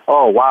it's like,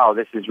 oh wow,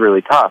 this is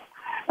really tough,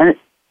 and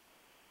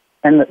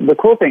the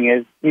cool thing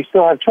is you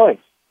still have choice.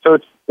 So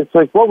it's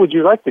like, what would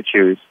you like to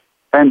choose,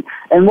 and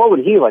what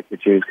would he like to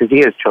choose, because he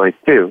has choice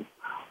too.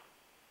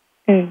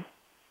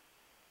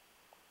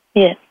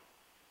 Yeah.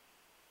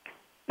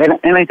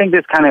 And I think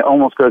this kind of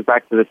almost goes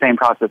back to the same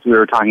process we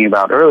were talking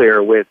about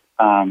earlier with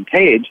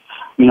Cage,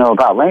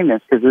 about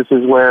lameness, because this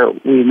is where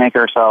we make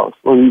ourselves,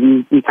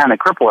 we kind of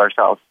cripple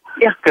ourselves.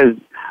 Yeah. Because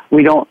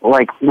we don't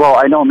I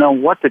don't know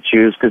what to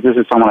choose, because this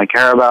is someone I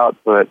care about,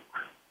 but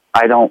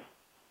I don't,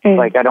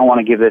 I don't want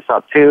to give this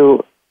up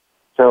too.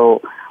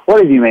 So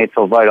what have you made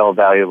so vital,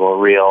 valuable,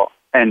 real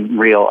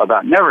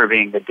about never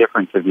being the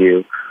difference of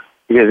you?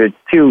 Because it's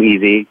too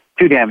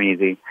damn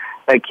easy.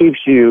 That keeps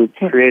you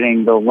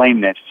creating the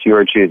lameness you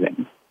are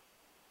choosing.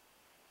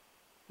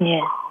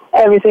 Yeah.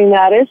 Everything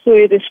that is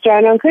sweet is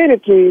trying on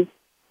creative, please.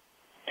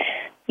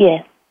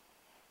 Yeah.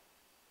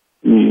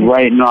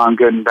 Right and wrong,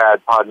 good and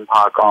bad, pod and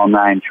pock, all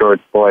nine,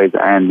 shorts, boys,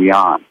 and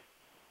beyond.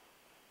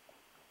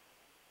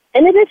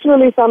 And it is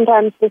really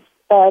sometimes the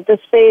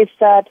space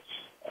that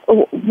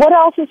what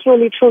else is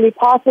really truly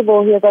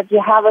possible here that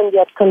you haven't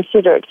yet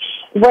considered?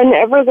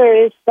 Whenever there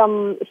is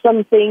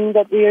something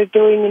that we are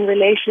doing in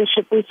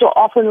relationship, we so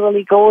often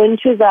really go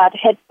into that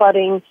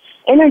head-butting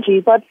energy.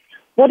 But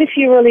what if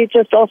you really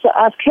just also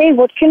ask, hey,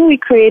 what can we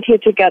create here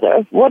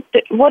together? What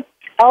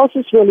else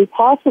is really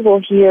possible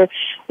here?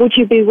 Would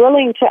you be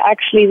willing to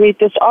actually read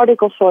this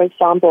article, for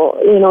example?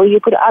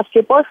 You could ask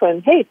your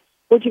boyfriend, hey,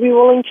 would you be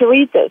willing to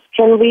read this?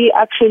 Can we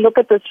actually look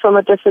at this from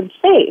a different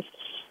space?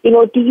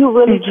 Do you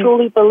really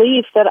truly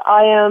believe that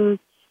I am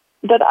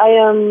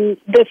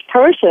this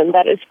person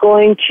that is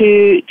going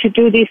to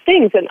do these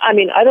things? And I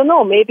mean, I don't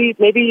know, maybe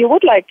you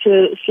would like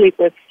to sleep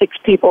with 6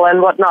 people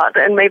and whatnot,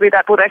 and maybe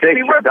that would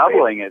actually work.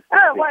 Doubling it.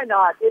 Why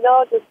not?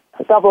 Just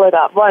double it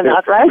up. Why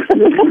not, right?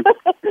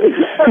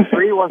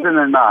 3 wasn't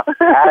enough.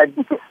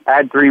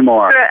 Add 3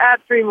 more.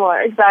 Add 3 more,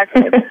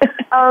 exactly.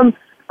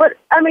 But,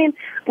 I mean,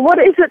 what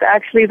is it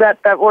actually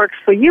that works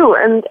for you?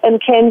 And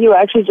can you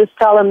actually just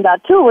tell him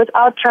that, too,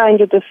 without trying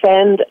to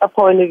defend a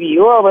point of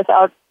view or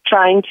without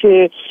trying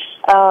to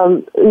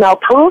now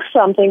prove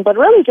something, but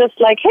really just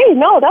like, hey,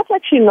 no, that's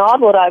actually not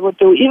what I would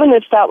do, even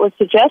if that was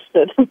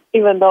suggested,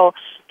 even though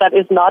that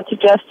is not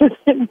suggested.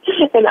 We're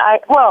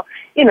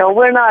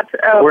not...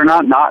 we're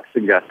not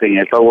suggesting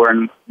it, but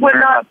we're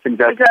not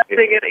suggesting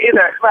it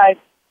either. Right.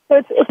 So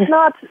it's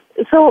not,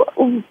 so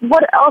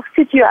what else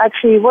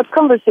what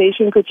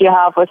conversation could you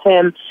have with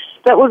him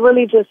that would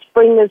really just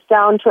bring this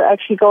down to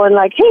actually going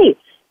like, hey,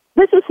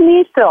 this is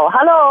me still.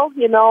 Hello,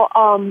 this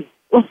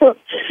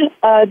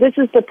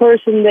is the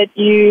person that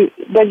you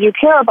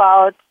care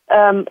about.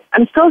 I'm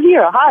still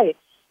here. Hi.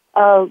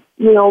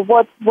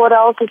 What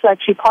else is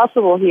actually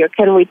possible here?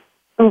 Can we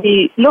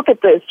look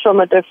at this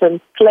from a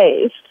different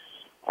place?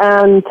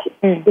 And,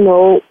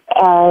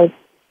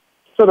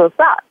 sort of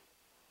that.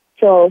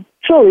 So,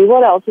 truly,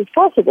 what else is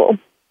possible?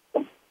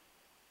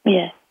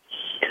 Yeah.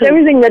 Cool.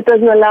 Everything that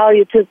doesn't allow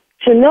you to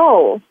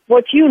know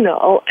what you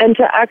know and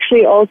to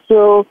actually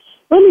also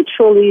really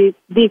truly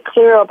be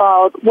clear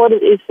about what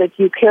it is that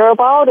you care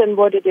about and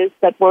what it is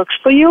that works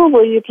for you.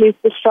 Will you please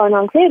just join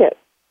on Creative?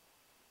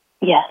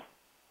 Yeah.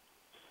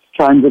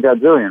 Times a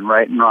gazillion,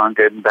 right and wrong,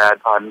 good and bad,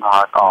 pod and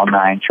pock, all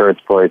nine, shorts,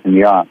 boys, and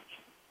beyond.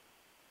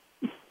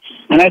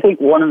 And I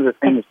think one of the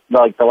things,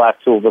 like the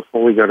last tool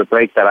before we go to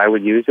break that I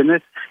would use in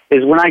this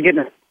is when I get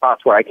in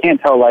spots where I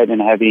can't tell light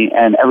and heavy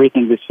and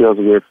everything just feels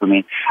weird for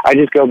me, I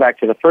just go back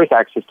to the first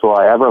Access tool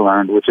I ever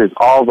learned, which is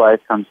all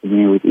life comes to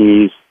me with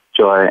ease,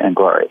 joy, and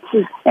glory.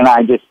 And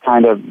I just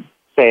kind of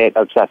say it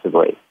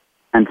obsessively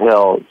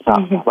until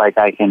I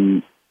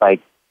can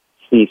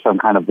see some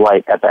kind of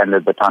light at the end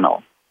of the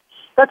tunnel.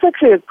 That's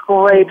actually a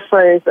great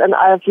phrase, and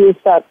I've used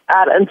that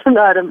ad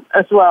infinitum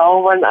as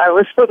well when I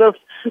was sort of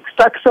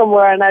stuck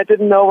somewhere and I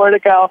didn't know where to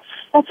go.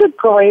 That's a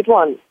great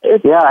one.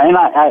 And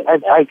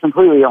I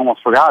completely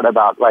almost forgot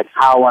about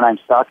how when I'm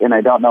stuck and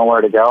I don't know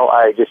where to go,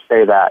 I just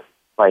say that.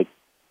 I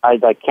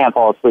can't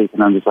fall asleep,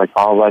 and I'm just like,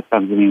 all life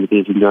comes to me with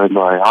ease and joy and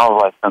glory. All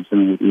life comes to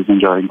me with ease and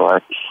joy and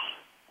glory.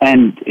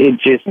 And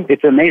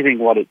it's amazing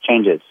what it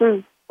changes.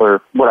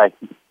 Or what I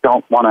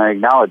don't want to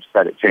acknowledge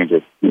that it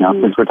changes,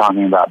 since we're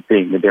talking about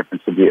being the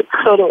difference of you.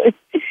 Totally.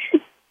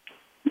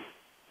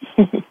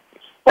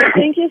 Well,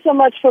 thank you so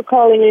much for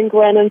calling in,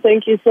 Gwen, and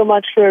thank you so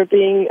much for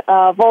being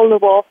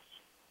vulnerable.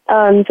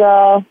 And,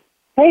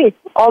 hey,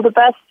 all the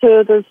best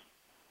to this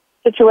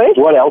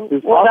situation. What else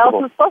is possible? What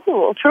else is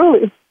possible,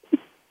 truly.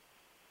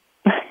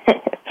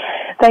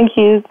 Thank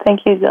you.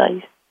 Thank you,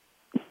 guys.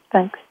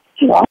 Thanks.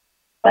 Yeah.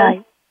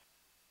 Bye.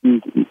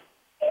 Mm-hmm.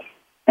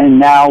 And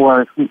now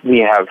I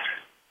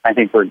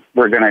think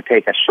we're going to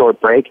take a short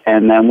break,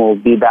 and then we'll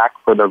be back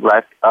for the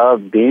rest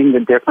of Being the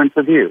Difference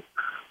of You.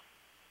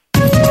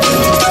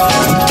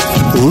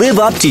 Live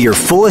up to your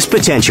fullest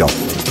potential.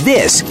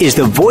 This is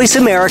the Voice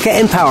America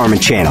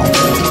Empowerment Channel.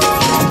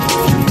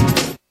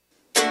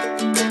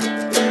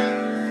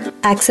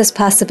 Access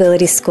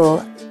Possibility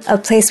School, a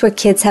place where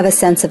kids have a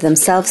sense of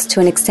themselves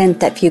to an extent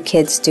that few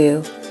kids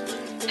do.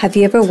 Have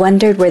you ever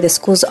wondered where the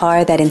schools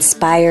are that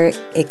inspire,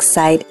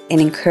 excite,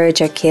 and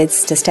encourage our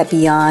kids to step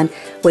beyond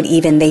what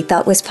even they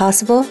thought was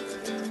possible?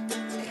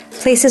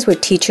 Places where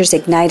teachers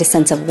ignite a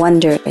sense of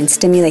wonder and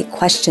stimulate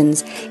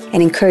questions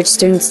and encourage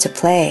students to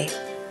play.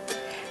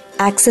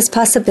 Access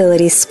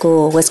Possibility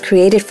School was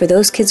created for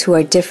those kids who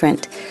are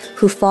different,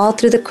 who fall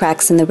through the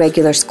cracks in the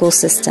regular school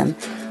system,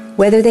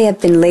 whether they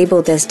have been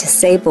labeled as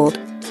disabled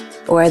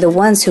or are the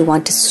ones who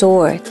want to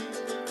soar,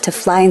 to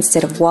fly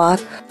instead of walk,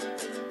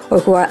 or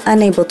who are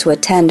unable to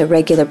attend a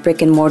regular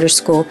brick-and-mortar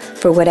school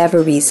for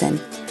whatever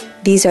reason.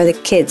 These are the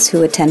kids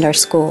who attend our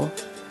school.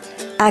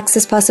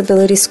 Access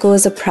Possibility School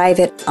is a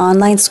private,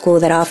 online school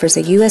that offers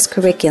a U.S.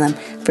 curriculum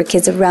for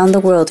kids around the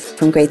world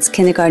from grades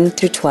kindergarten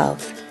through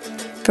 12.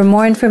 For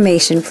more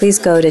information, please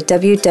go to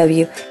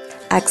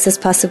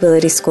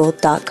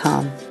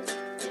www.accesspossibilityschool.com.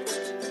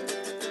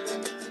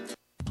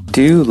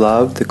 Do you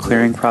love the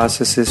clearing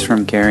processes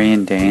from Gary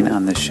and Dane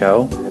on the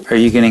show? Are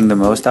you getting the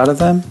most out of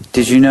them?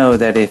 Did you know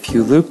that if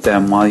you loop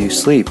them while you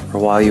sleep or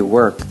while you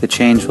work, the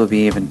change will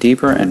be even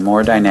deeper and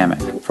more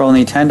dynamic? For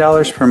only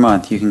 $10 per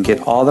month, you can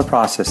get all the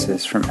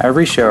processes from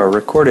every show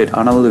recorded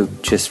on a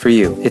loop just for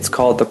you. It's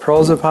called the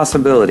Pearls of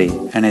Possibility,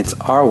 and it's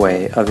our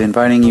way of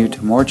inviting you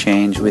to more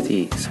change with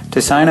ease.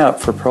 To sign up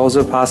for Pearls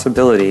of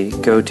Possibility,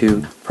 go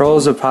to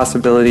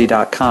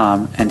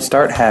pearlsofpossibility.com and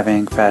start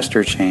having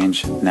faster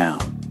change now.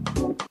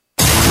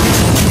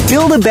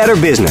 Build a better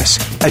business.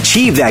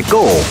 Achieve that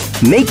goal.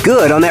 Make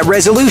good on that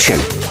resolution.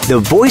 The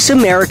Voice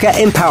America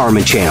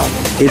Empowerment Channel.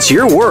 It's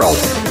your world.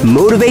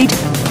 Motivate,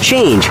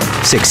 change,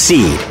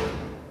 succeed.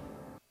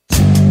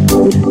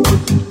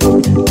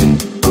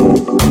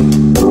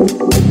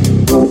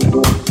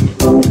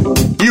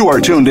 You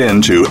are tuned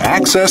in to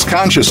Access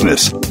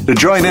Consciousness. To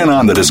join in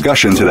on the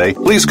discussion today,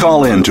 please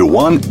call in to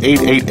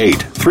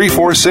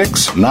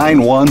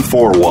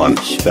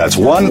 1-888-346-9141. That's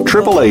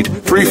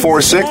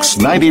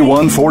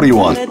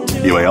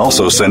 1-888-346-9141. You may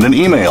also send an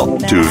email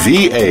to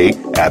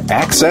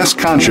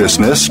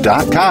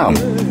va@accessconsciousness.com.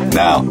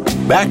 Now,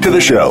 back to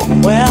the show.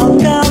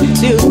 Welcome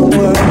to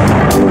work.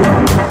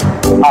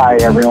 Hi,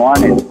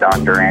 everyone. It's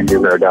Dr.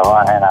 Andrew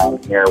Gardella, and I'm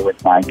here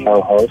with my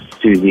co-host,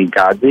 Susie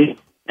Godsey.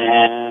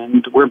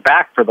 And we're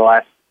back for the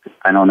last,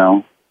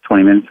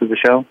 20 minutes of the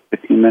show,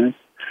 15 minutes.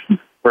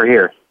 We're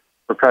here.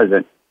 We're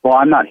present. Well,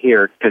 I'm not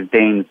here because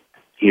Dane's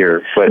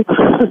here, but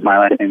my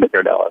last name is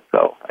Gardella,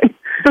 so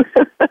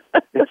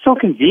it's so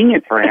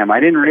convenient for him.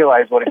 I didn't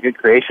realize what a good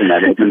creation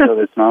that is until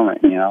this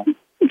moment,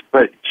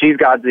 But she's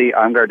Godsey,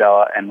 I'm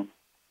Gardella, and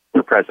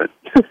we're present.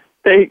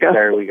 There you go.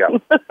 There we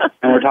go.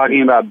 And we're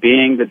talking about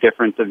being the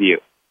difference of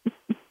you.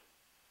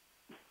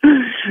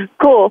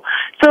 Cool.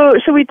 So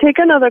should we take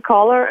another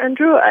caller,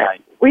 Andrew?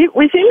 We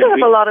seem to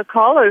have a lot of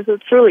callers.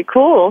 It's really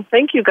cool.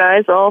 Thank you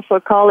guys all for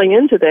calling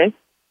in today.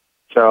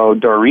 So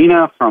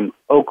Dorina from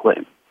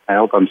Oakland. I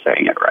hope I'm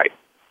saying it right.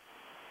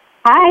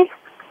 Hi.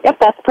 Yep,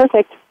 that's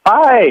perfect.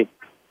 Hi.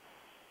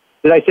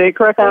 Did I say it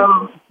correctly?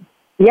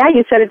 Yeah,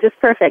 you said it just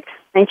perfect.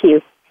 Thank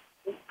you.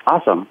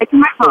 Awesome. So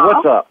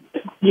what's up?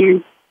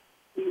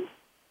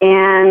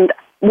 And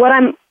what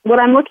I'm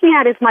looking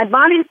at is my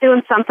body's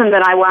doing something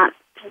that I want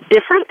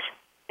different,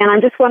 and I'm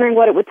just wondering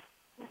what it would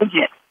change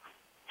it.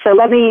 So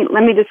let me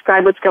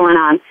describe what's going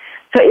on.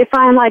 So if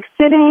I'm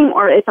sitting,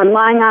 or if I'm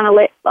lying on a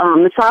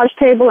massage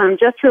table and I'm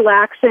just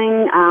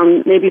relaxing,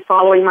 maybe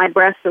following my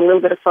breath, a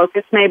little bit of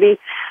focus maybe,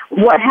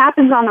 what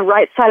happens on the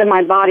right side of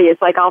my body is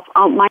my go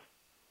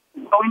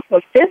into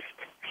a fist,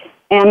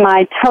 and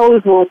my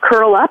toes will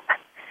curl up.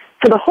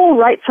 So the whole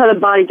right side of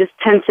the body just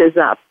tenses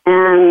up.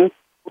 And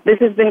this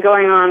has been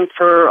going on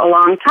for a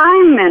long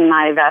time, and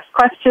I've asked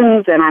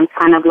questions, and I'm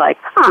kind of like,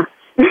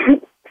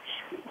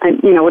 I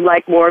would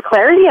like more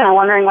clarity, and I'm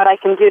wondering what I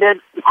can do to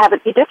have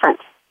it be different.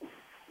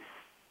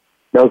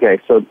 Okay,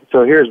 so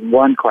here's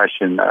one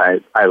question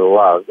that I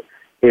love,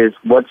 is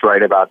what's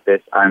right about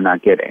this I'm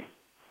not getting?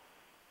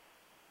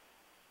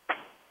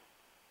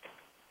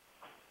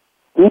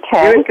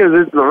 Okay. Because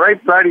it's the right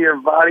side of your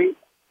body.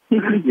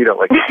 You don't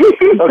like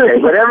it. Okay,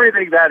 but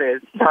everything that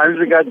is, times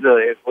a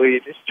gazillion, will you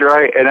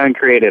destroy and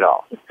uncreate it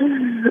all?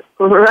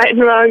 Right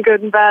and wrong,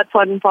 good and bad,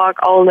 fun and talk,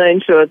 all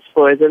nine shorts,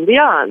 boys and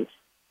beyond.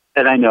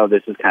 And I know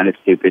this is kind of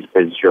stupid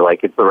because you're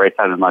like, it's the right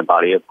side of my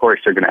body. Of course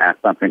you're going to ask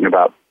something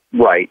about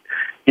right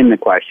in the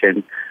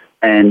question.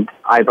 And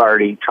I've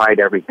already tried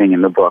everything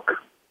in the book.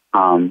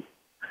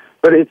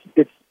 But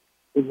it's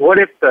what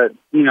if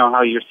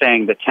how you're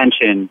saying the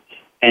tension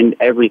and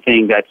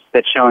everything that's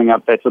showing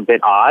up that's a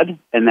bit odd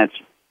and that's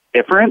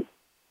different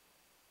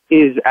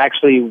is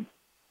actually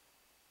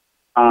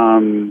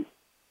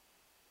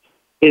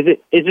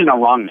isn't a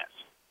wrongness.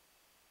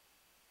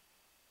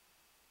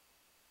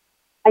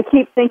 I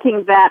keep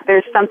thinking that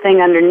there's something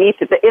underneath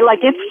it.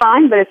 It's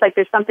fine, but it's like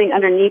there's something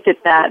underneath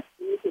it that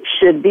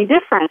should be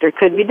different or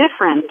could be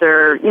different,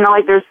 or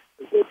there's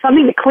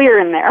something to clear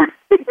in there.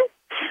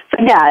 So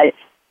yeah,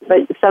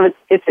 But so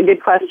it's a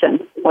good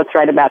question. What's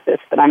right about this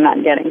that I'm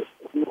not getting?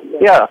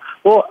 Yeah.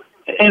 Well,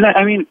 and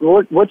I mean,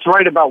 what's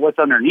right about what's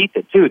underneath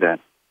it too? Then.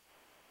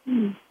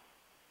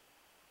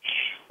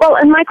 Well,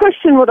 and my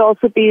question would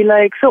also be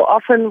like, so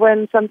often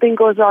when something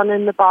goes on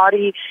in the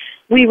body,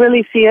 we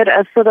really see it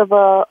as sort of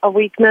a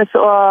weakness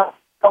or a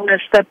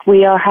illness that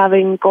we are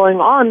having going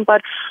on.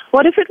 But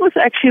what if it was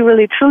actually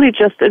really truly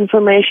just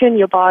information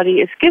your body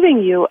is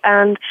giving you?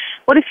 And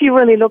what if you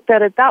really looked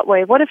at it that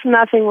way? What if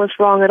nothing was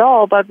wrong at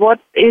all, but what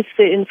is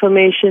the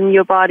information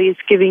your body is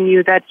giving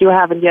you that you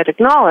haven't yet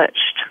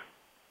acknowledged?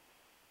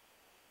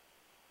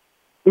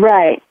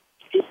 Right.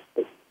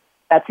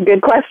 That's a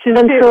good question,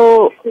 and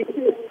too.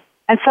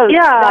 And so,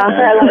 yeah,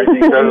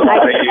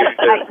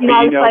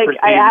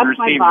 I asked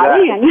my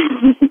body,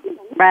 and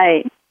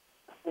right.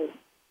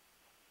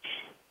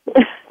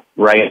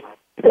 Right.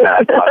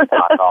 Not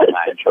all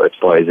my choice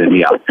poison,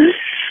 yeah.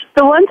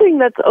 The one thing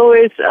that's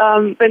always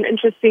been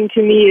interesting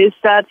to me is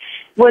that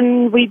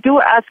when we do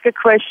ask a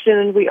question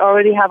and we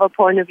already have a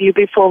point of view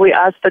before we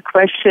ask the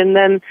question,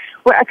 then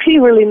we're actually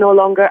really no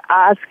longer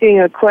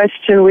asking a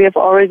question. We have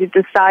already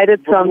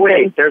decided something.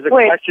 Wait, there's a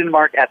question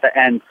mark at the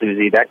end,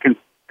 Susie. That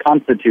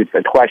constitutes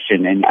a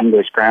question in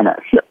English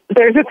grammar.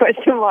 There's a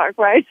question mark,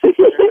 right?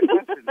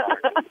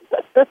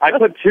 I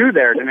put 2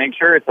 there to make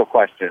sure it's a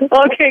question.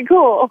 Okay,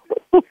 cool.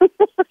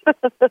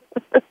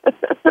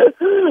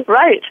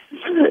 Right.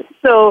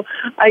 So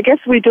I guess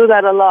we do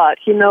that a lot.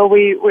 You know,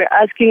 we're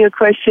asking a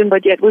question,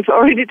 but yet we've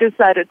already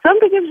decided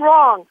something is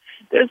wrong.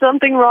 There's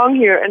something wrong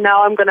here, and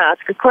now I'm going to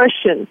ask a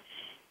question.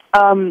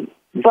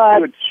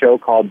 But it's a show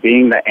called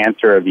Being the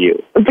Answer of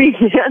You. Being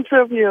the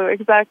Answer of You,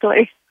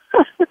 exactly.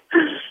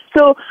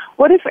 So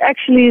what if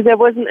actually there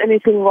wasn't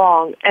anything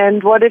wrong?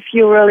 And what if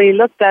you really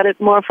looked at it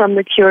more from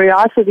the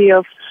curiosity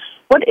of,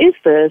 what is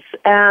this?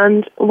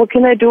 And what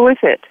can I do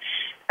with it?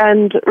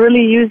 And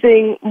really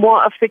using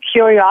more of the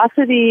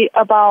curiosity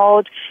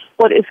about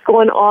what is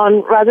going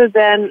on rather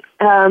than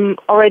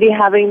already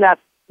having that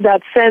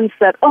sense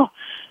that, oh,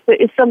 there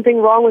is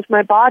something wrong with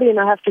my body and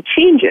I have to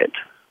change it.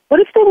 What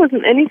if there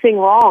wasn't anything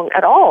wrong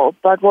at all?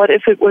 But what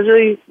if it was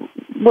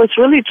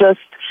really just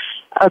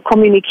a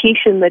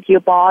communication that your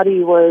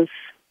body was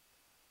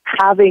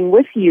having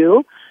with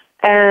you,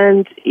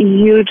 and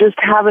you just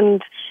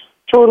haven't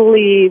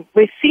totally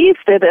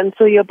received it, and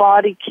so your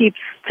body keeps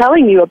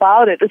telling you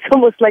about it. It's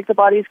almost like the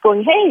body's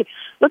going, hey,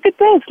 look at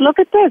this,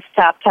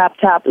 tap, tap,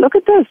 tap, look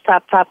at this,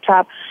 tap, tap,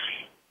 tap.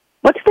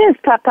 What's this?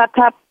 Tap, tap,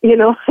 tap, you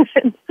know.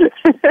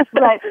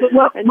 Right.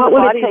 What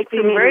would it take for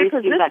me to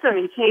receive that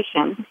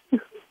communication?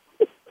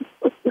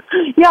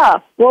 Yeah,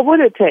 what would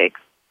it take?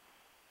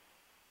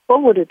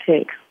 What would it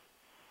take?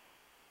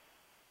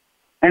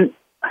 And,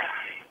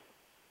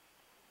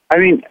 I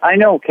mean, I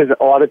know because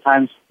a lot of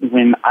times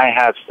when I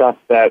have stuff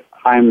that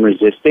I'm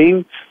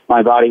resisting,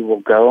 my body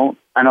will go.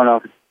 I don't know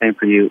if it's the same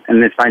for you,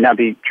 and this might not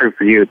be true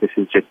for you. This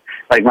is just,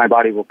 like, my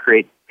body will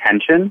create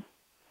tension.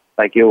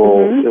 Like, it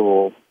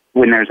will,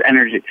 when there's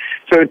energy.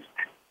 So it's,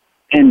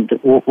 and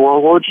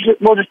we'll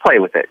just play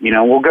with it, you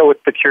know. We'll go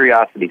with the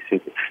curiosity.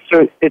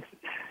 So it's,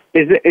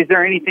 is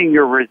there anything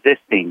you're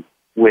resisting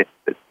with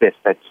this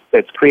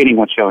that's creating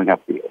what's showing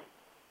up for you?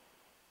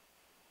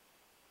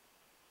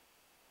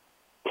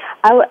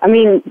 I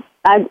mean,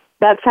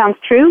 that sounds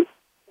true,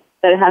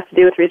 that it has to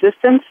do with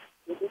resistance.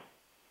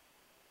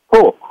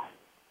 Cool.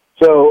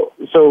 So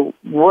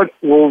what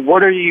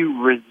are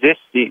you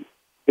resisting?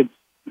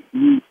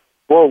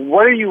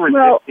 What are you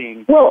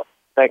resisting? Well,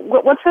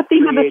 what's the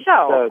theme of the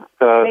show?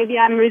 Maybe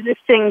I'm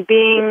resisting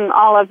being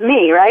all of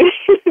me, right?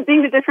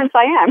 Being the difference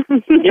I am.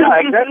 Yeah,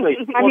 exactly.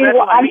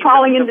 I'm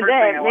calling in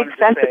today. It makes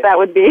sense that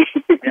would be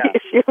the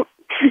issue.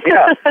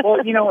 Yeah,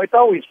 well, you know, it's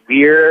always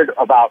weird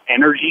about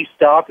energy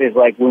stuff is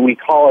like when we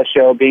call a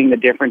show Being the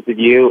Difference of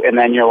You, and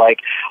then you're like,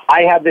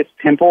 I have this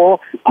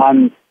pimple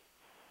on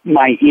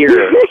my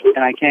ear,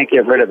 and I can't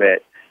get rid of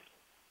it.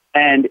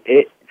 And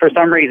for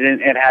some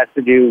reason, it has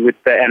to do with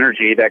the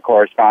energy that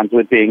corresponds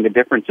with being the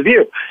difference of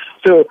you.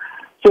 So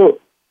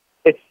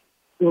it's,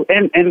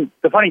 and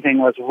the funny thing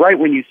was, right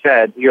when you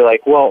said, you're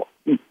like, well,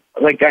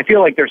 like, I feel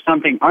like there's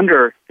something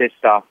under this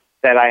stuff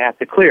that I have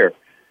to clear.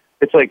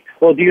 It's like,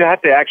 well, do you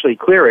have to actually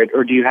clear it,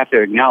 or do you have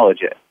to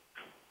acknowledge it?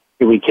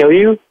 Did we kill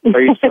you? Are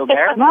you still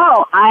there?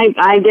 No,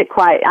 I get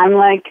quiet. I'm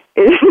like,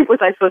 was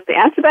I supposed to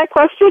answer that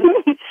question?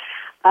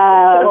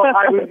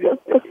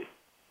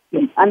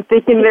 I'm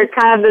thinking they're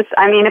kind of this,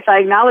 I mean, if I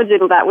acknowledge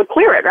it, that would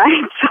clear it,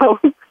 right? So,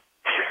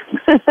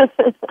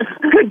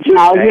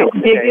 acknowledgement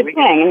would be a good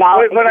thing.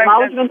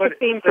 Acknowledgement's a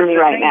theme for me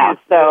right now.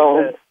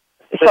 So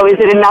is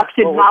it enough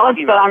to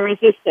acknowledge that I'm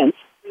resistant?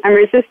 I'm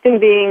resisting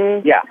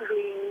being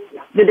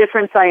the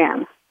difference I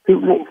am.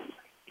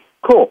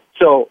 Cool.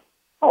 So,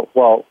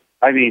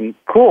 I mean,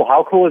 cool.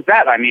 How cool is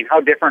that? I mean, how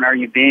different are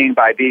you being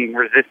by being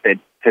resisted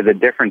to the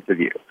difference of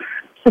you?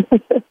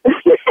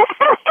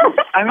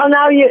 I mean,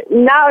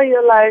 now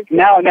you're like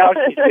now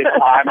she's just,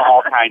 I'm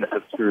all kinds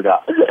of screwed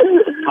up.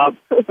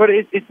 But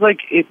it's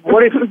like,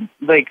 what if,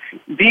 like,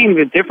 being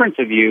the difference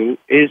of you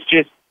is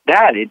just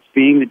that. It's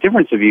being the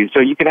difference of you. So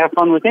you can have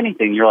fun with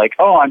anything. You're like,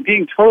 oh, I'm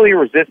being totally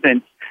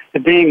resistant to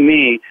being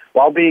me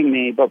while being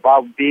me, but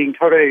while being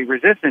totally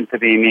resistant to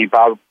being me,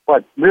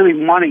 but really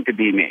wanting to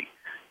be me.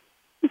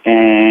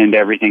 And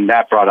everything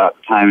that brought up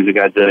times a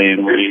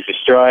gazillion, where you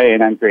destroy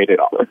and uncreate it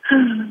all.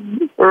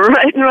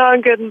 Right and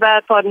wrong, good and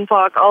bad, pot and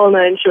pock, all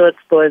 9 shorts,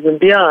 boys and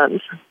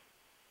beyond.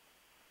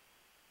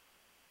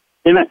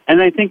 And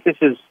I think this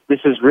is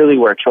really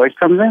where choice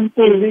comes in.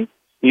 Mm-hmm.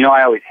 You know,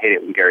 I always hate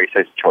it when Gary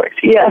says choice.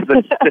 He says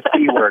the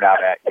C word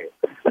out at you.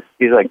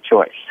 He's like,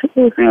 choice.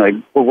 And you're like,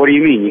 well, what do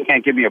you mean? You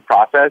can't give me a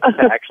process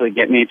to actually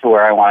get me to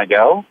where I want to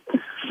go?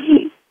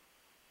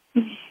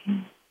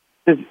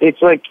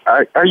 It's like,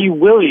 are you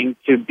willing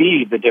to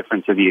be the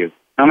difference of you,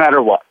 no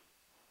matter what?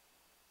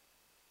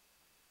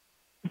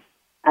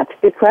 That's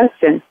a good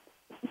question.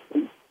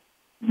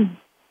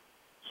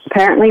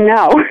 Apparently,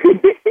 no.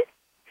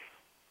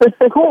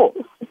 Cool.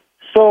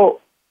 So,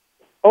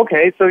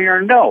 okay, so you're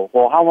a no.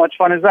 Well, how much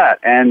fun is that?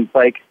 And,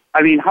 like,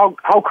 I mean, how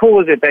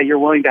cool is it that you're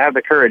willing to have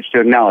the courage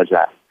to acknowledge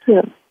that?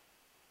 Yeah.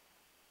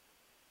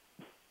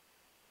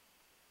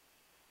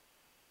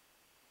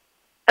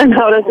 And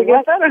how does it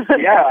get better?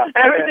 Yeah.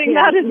 Everything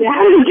that is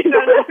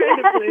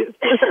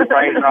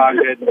right and wrong,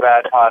 good and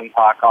bad, pot and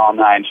pock, all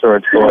 9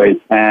 shorts, boys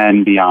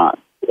and beyond.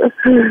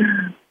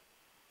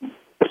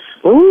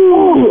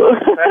 Ooh.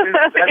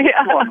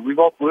 That's fun. We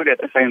both wooed at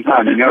the same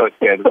time. You know it's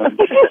good.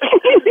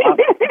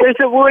 There's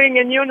a wooing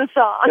in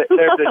unison.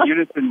 There's a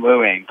unison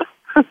wooing.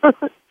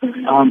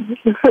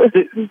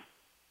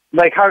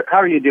 Like, how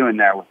are you doing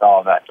there with all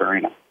of that,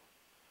 Serena?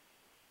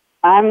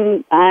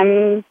 I'm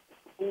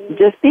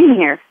just being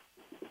here.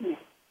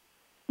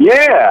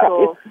 Yeah.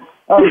 Cool.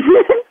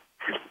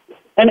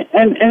 And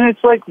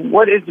it's like,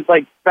 what is,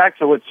 like, back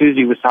to what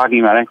Susie was talking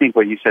about, I think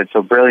what you said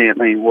so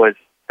brilliantly was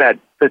that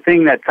the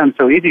thing that comes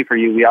so easy for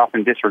you, we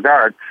often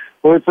disregard.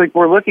 Well, it's like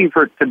we're looking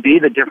to be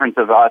the difference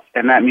of us,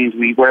 and that means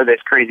we wear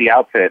this crazy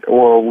outfit,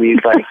 or we,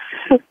 like,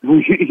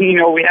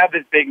 we have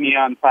this big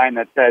neon sign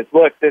that says,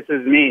 look, this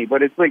is me.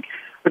 But it's like,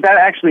 but that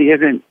actually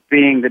isn't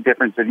being the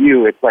difference of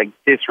you. It's like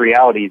this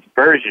reality's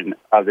version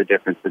of the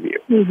difference of you.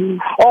 Mm-hmm.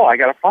 Oh, I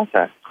got a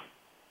process.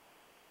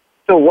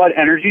 So what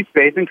energy,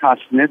 space, and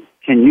consciousness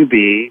can you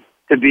be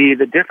to be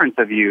the difference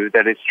of you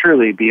that is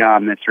truly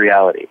beyond this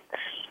reality?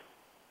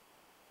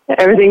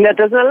 Everything that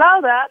doesn't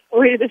allow that,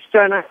 we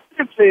destroy our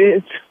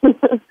please.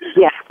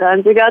 Yeah.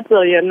 Times a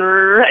gazillion,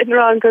 right and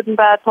wrong, good and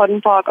bad, pot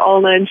and pock,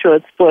 all 9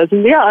 shorts, boys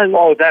and beyond.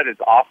 Oh, that is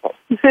awesome.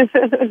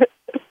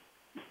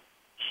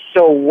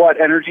 So what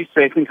energy,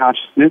 space, and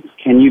consciousness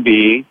can you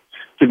be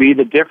to be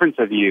the difference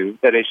of you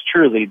that is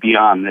truly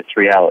beyond this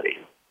reality?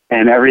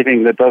 And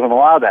everything that doesn't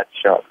allow that to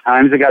show up,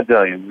 times a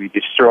gazillion, we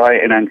destroy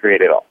and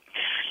uncreate it all.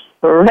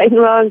 Right and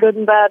wrong, good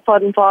and bad,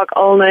 pot and pock,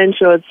 all 9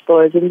 shorts,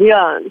 boys and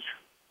beyond.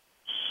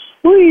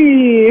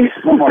 Whee!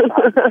 One more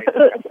time.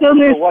 So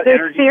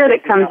there's fear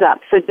that comes up.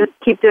 So just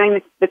keep doing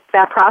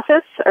that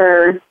process,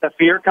 or the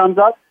fear comes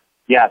up.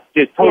 Yes,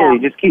 just totally.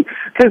 Yeah. Just keep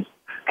because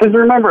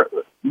remember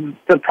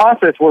the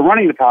process. We're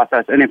running the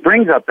process, and it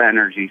brings up the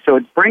energy. So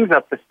it brings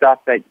up the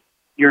stuff that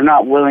you're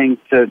not willing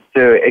to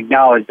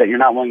acknowledge, that you're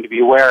not willing to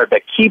be aware of,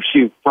 that keeps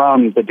you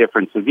from the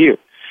difference of you.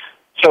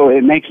 So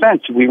it makes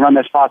sense. We run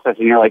this process,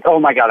 and you're like, oh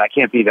my God, I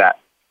can't be that.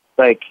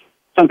 Like.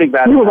 Something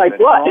bad. You're like,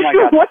 what? Oh my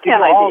God. What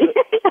can I be?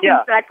 Yeah,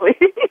 exactly.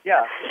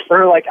 Yeah,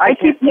 or like I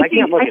can't look at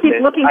this. I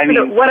keep looking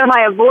for what am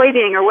I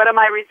avoiding or what am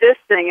I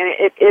resisting, and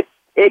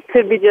it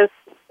could be just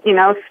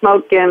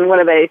smoke and what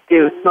do they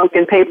do? Smoke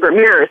and paper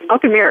mirrors,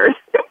 smoke and mirrors.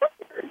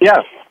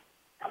 Yeah,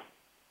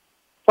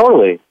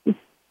 totally.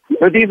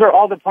 But these are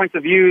all the points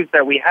of views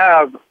that we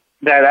have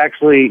that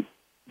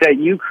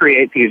you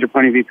create, because your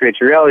point of view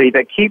creates your reality,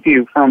 that keep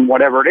you from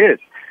whatever it is.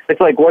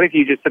 It's like, what if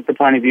you just took the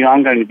point of view,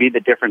 I'm going to be the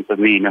difference of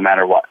me no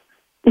matter what?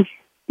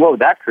 What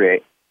would that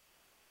create?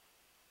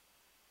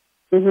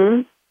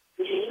 Mm-hmm.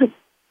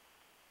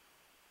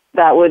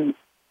 That would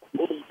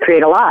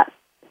create a lot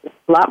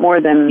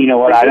more than... You know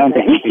what? I don't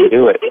think you can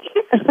do it.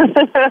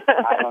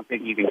 I don't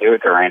think you can do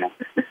it, Karina.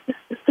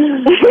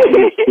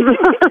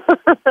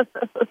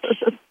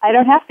 I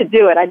don't have to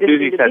do it. I just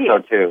Susie need to said be so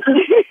it. too.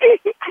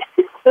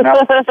 No,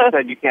 she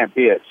said you can't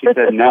be it. She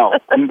said no.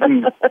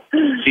 Mm-mm.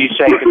 She's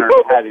shaking her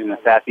head in a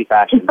sassy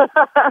fashion.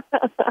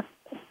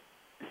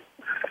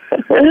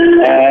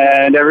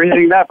 And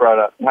everything that brought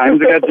up. Times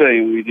a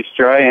gazillion. We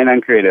destroy and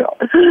uncreate it all.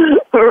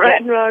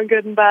 Right and wrong,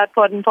 good and bad,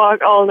 pot and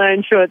pock, all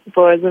 9 shorts,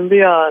 boys and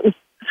beyond.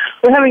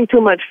 We're having too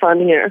much fun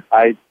here.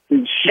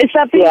 It's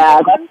that being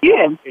that's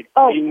good.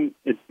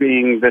 It's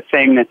being the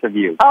sameness of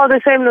you. Oh, the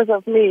sameness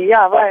of me.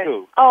 Yeah, right. Of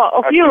who? Oh,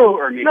 of you.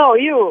 Or me? No,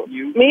 you.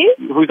 You? Me?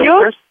 Who's you?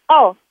 on first?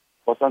 Oh.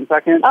 What's on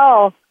second?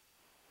 Oh.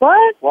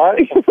 What? What?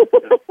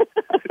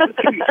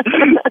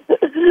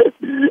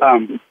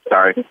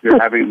 Sorry, you're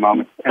having a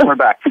moment. And we're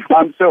back.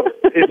 So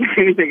is there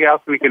anything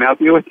else we can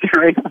help you with,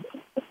 Serena?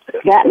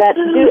 That's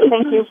good.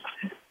 Thank you.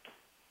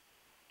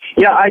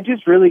 Yeah, I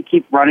just really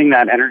keep running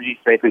that energy,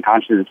 space, and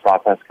consciousness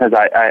process because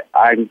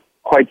I'm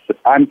quite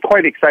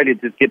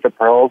excited to get the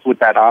pearls with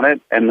that on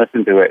it and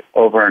listen to it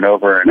over and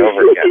over and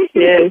over again.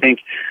 Yes. I think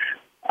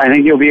I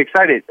think you'll be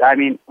excited. I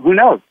mean, who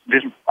knows?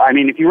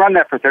 If you run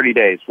that for 30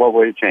 days, what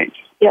would it change?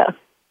 Yeah.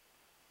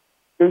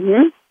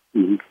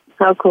 Mm-hmm.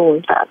 How cool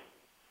is that?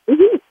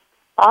 Mm-hmm.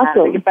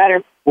 Awesome. Make it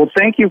better. Well,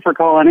 thank you for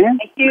calling in.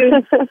 Thank you.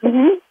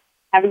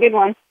 Have a good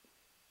one.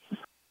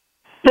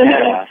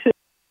 Yeah.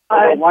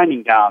 We're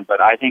winding down,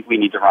 but I think we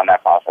need to run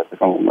that process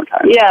one more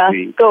time. Yeah,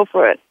 go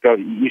for it. Go.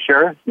 You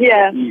sure?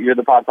 Yeah. You're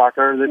the pod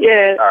talker?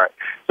 Yeah. All right.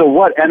 So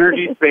what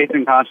energy, space,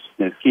 and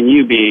consciousness can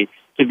you be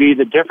to be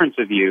the difference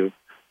of you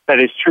that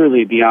is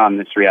truly beyond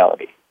this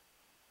reality?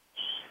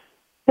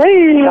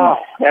 Hey.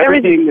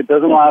 Everything that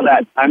doesn't allow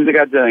that, times a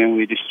godzillion,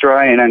 we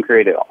destroy and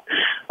uncreate it all.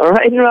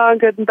 Right and wrong,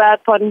 good and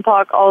bad, POD and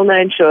POC, all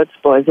 9 shorts,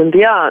 boys and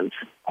beyond.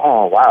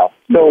 Oh, wow.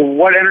 So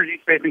what energy,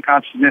 space, and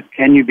consciousness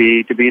can you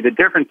be to be the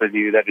difference of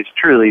you that is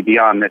truly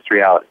beyond this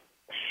reality?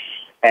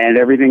 And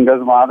everything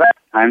doesn't allow that,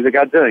 times a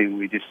godzillion,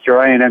 we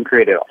destroy and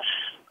uncreate it all.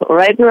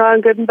 Right and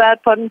wrong, good and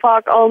bad, POD and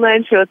POC, all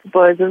 9 shorts,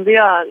 boys and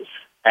beyond.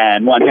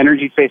 And what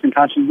energy, space, and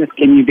consciousness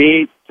can you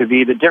be to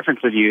be the difference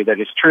of you that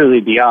is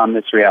truly beyond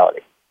this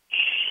reality?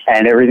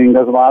 And everything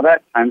doesn't allow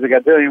that, times a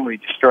godzillion, we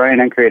destroy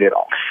and uncreate it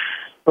all.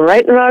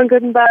 Right and wrong,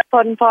 good and bad,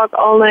 POD and POC,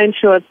 all 9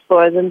 shorts,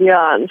 boys and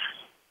beyond.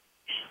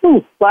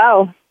 Ooh,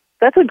 wow.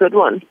 That's a good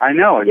one. I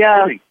know. It's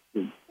really,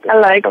 I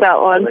like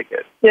that one. I like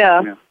it.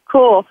 Yeah,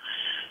 cool.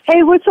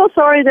 Hey, we're so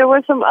sorry. There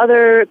were some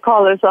other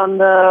callers on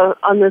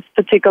this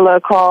particular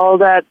call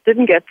that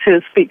didn't get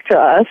to speak to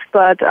us,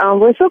 but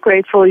we're so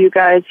grateful you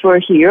guys were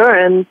here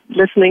and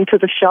listening to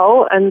the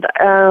show, and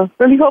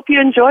really hope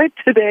you enjoyed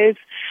today's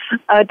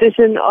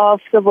edition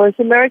of the Voice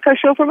America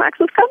show from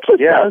Access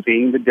Consciousness. Yeah,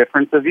 being the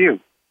difference of you.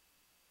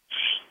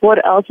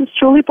 What else is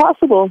truly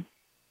possible?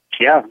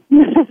 Yeah.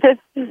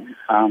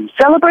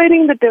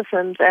 Celebrating the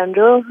difference,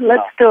 Andrew.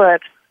 Let's do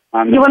it.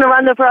 You want to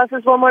run the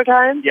process one more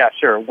time? Yeah,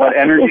 sure. What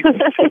energy,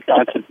 space, and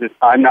consciousness?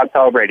 I'm not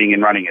celebrating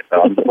and running it,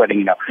 though. I'm just letting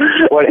you know.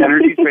 What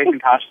energy, space,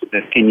 and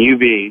consciousness can you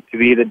be to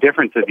be the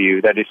difference of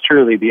you that is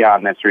truly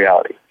beyond this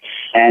reality?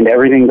 And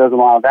everything goes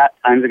along with that.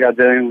 Times a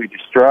godzillion, we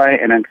destroy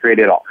and uncreate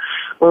it all.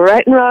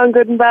 Right and wrong,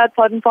 good and bad,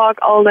 POD and POC,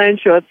 all 9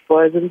 shorts,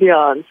 boys and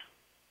beyond.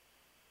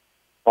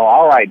 Well,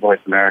 all right, Voice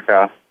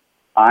America.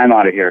 I'm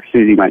out of here.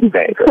 Susie might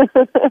stay.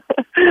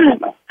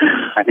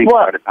 I think it's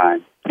out of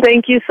time.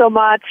 Thank you so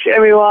much,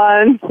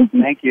 everyone.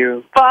 Thank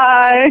you.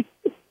 Bye.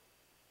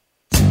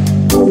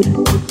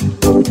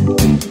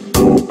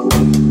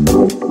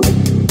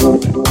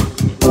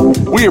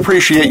 We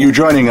appreciate you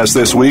joining us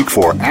this week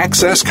for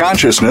Access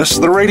Consciousness,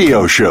 the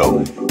radio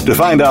show. To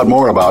find out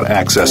more about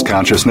Access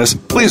Consciousness,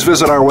 please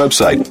visit our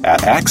website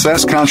at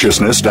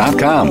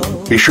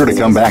accessconsciousness.com. Be sure to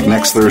come back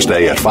next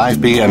Thursday at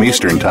 5 p.m.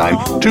 Eastern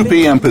Time, 2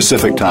 p.m.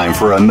 Pacific Time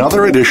for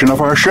another edition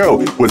of our show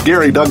with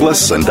Gary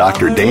Douglas and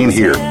Dr. Dane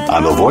here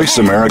on the Voice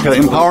America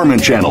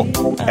Empowerment Channel.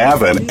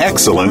 Have an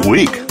excellent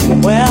week.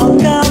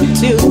 Welcome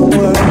to the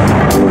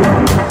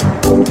world.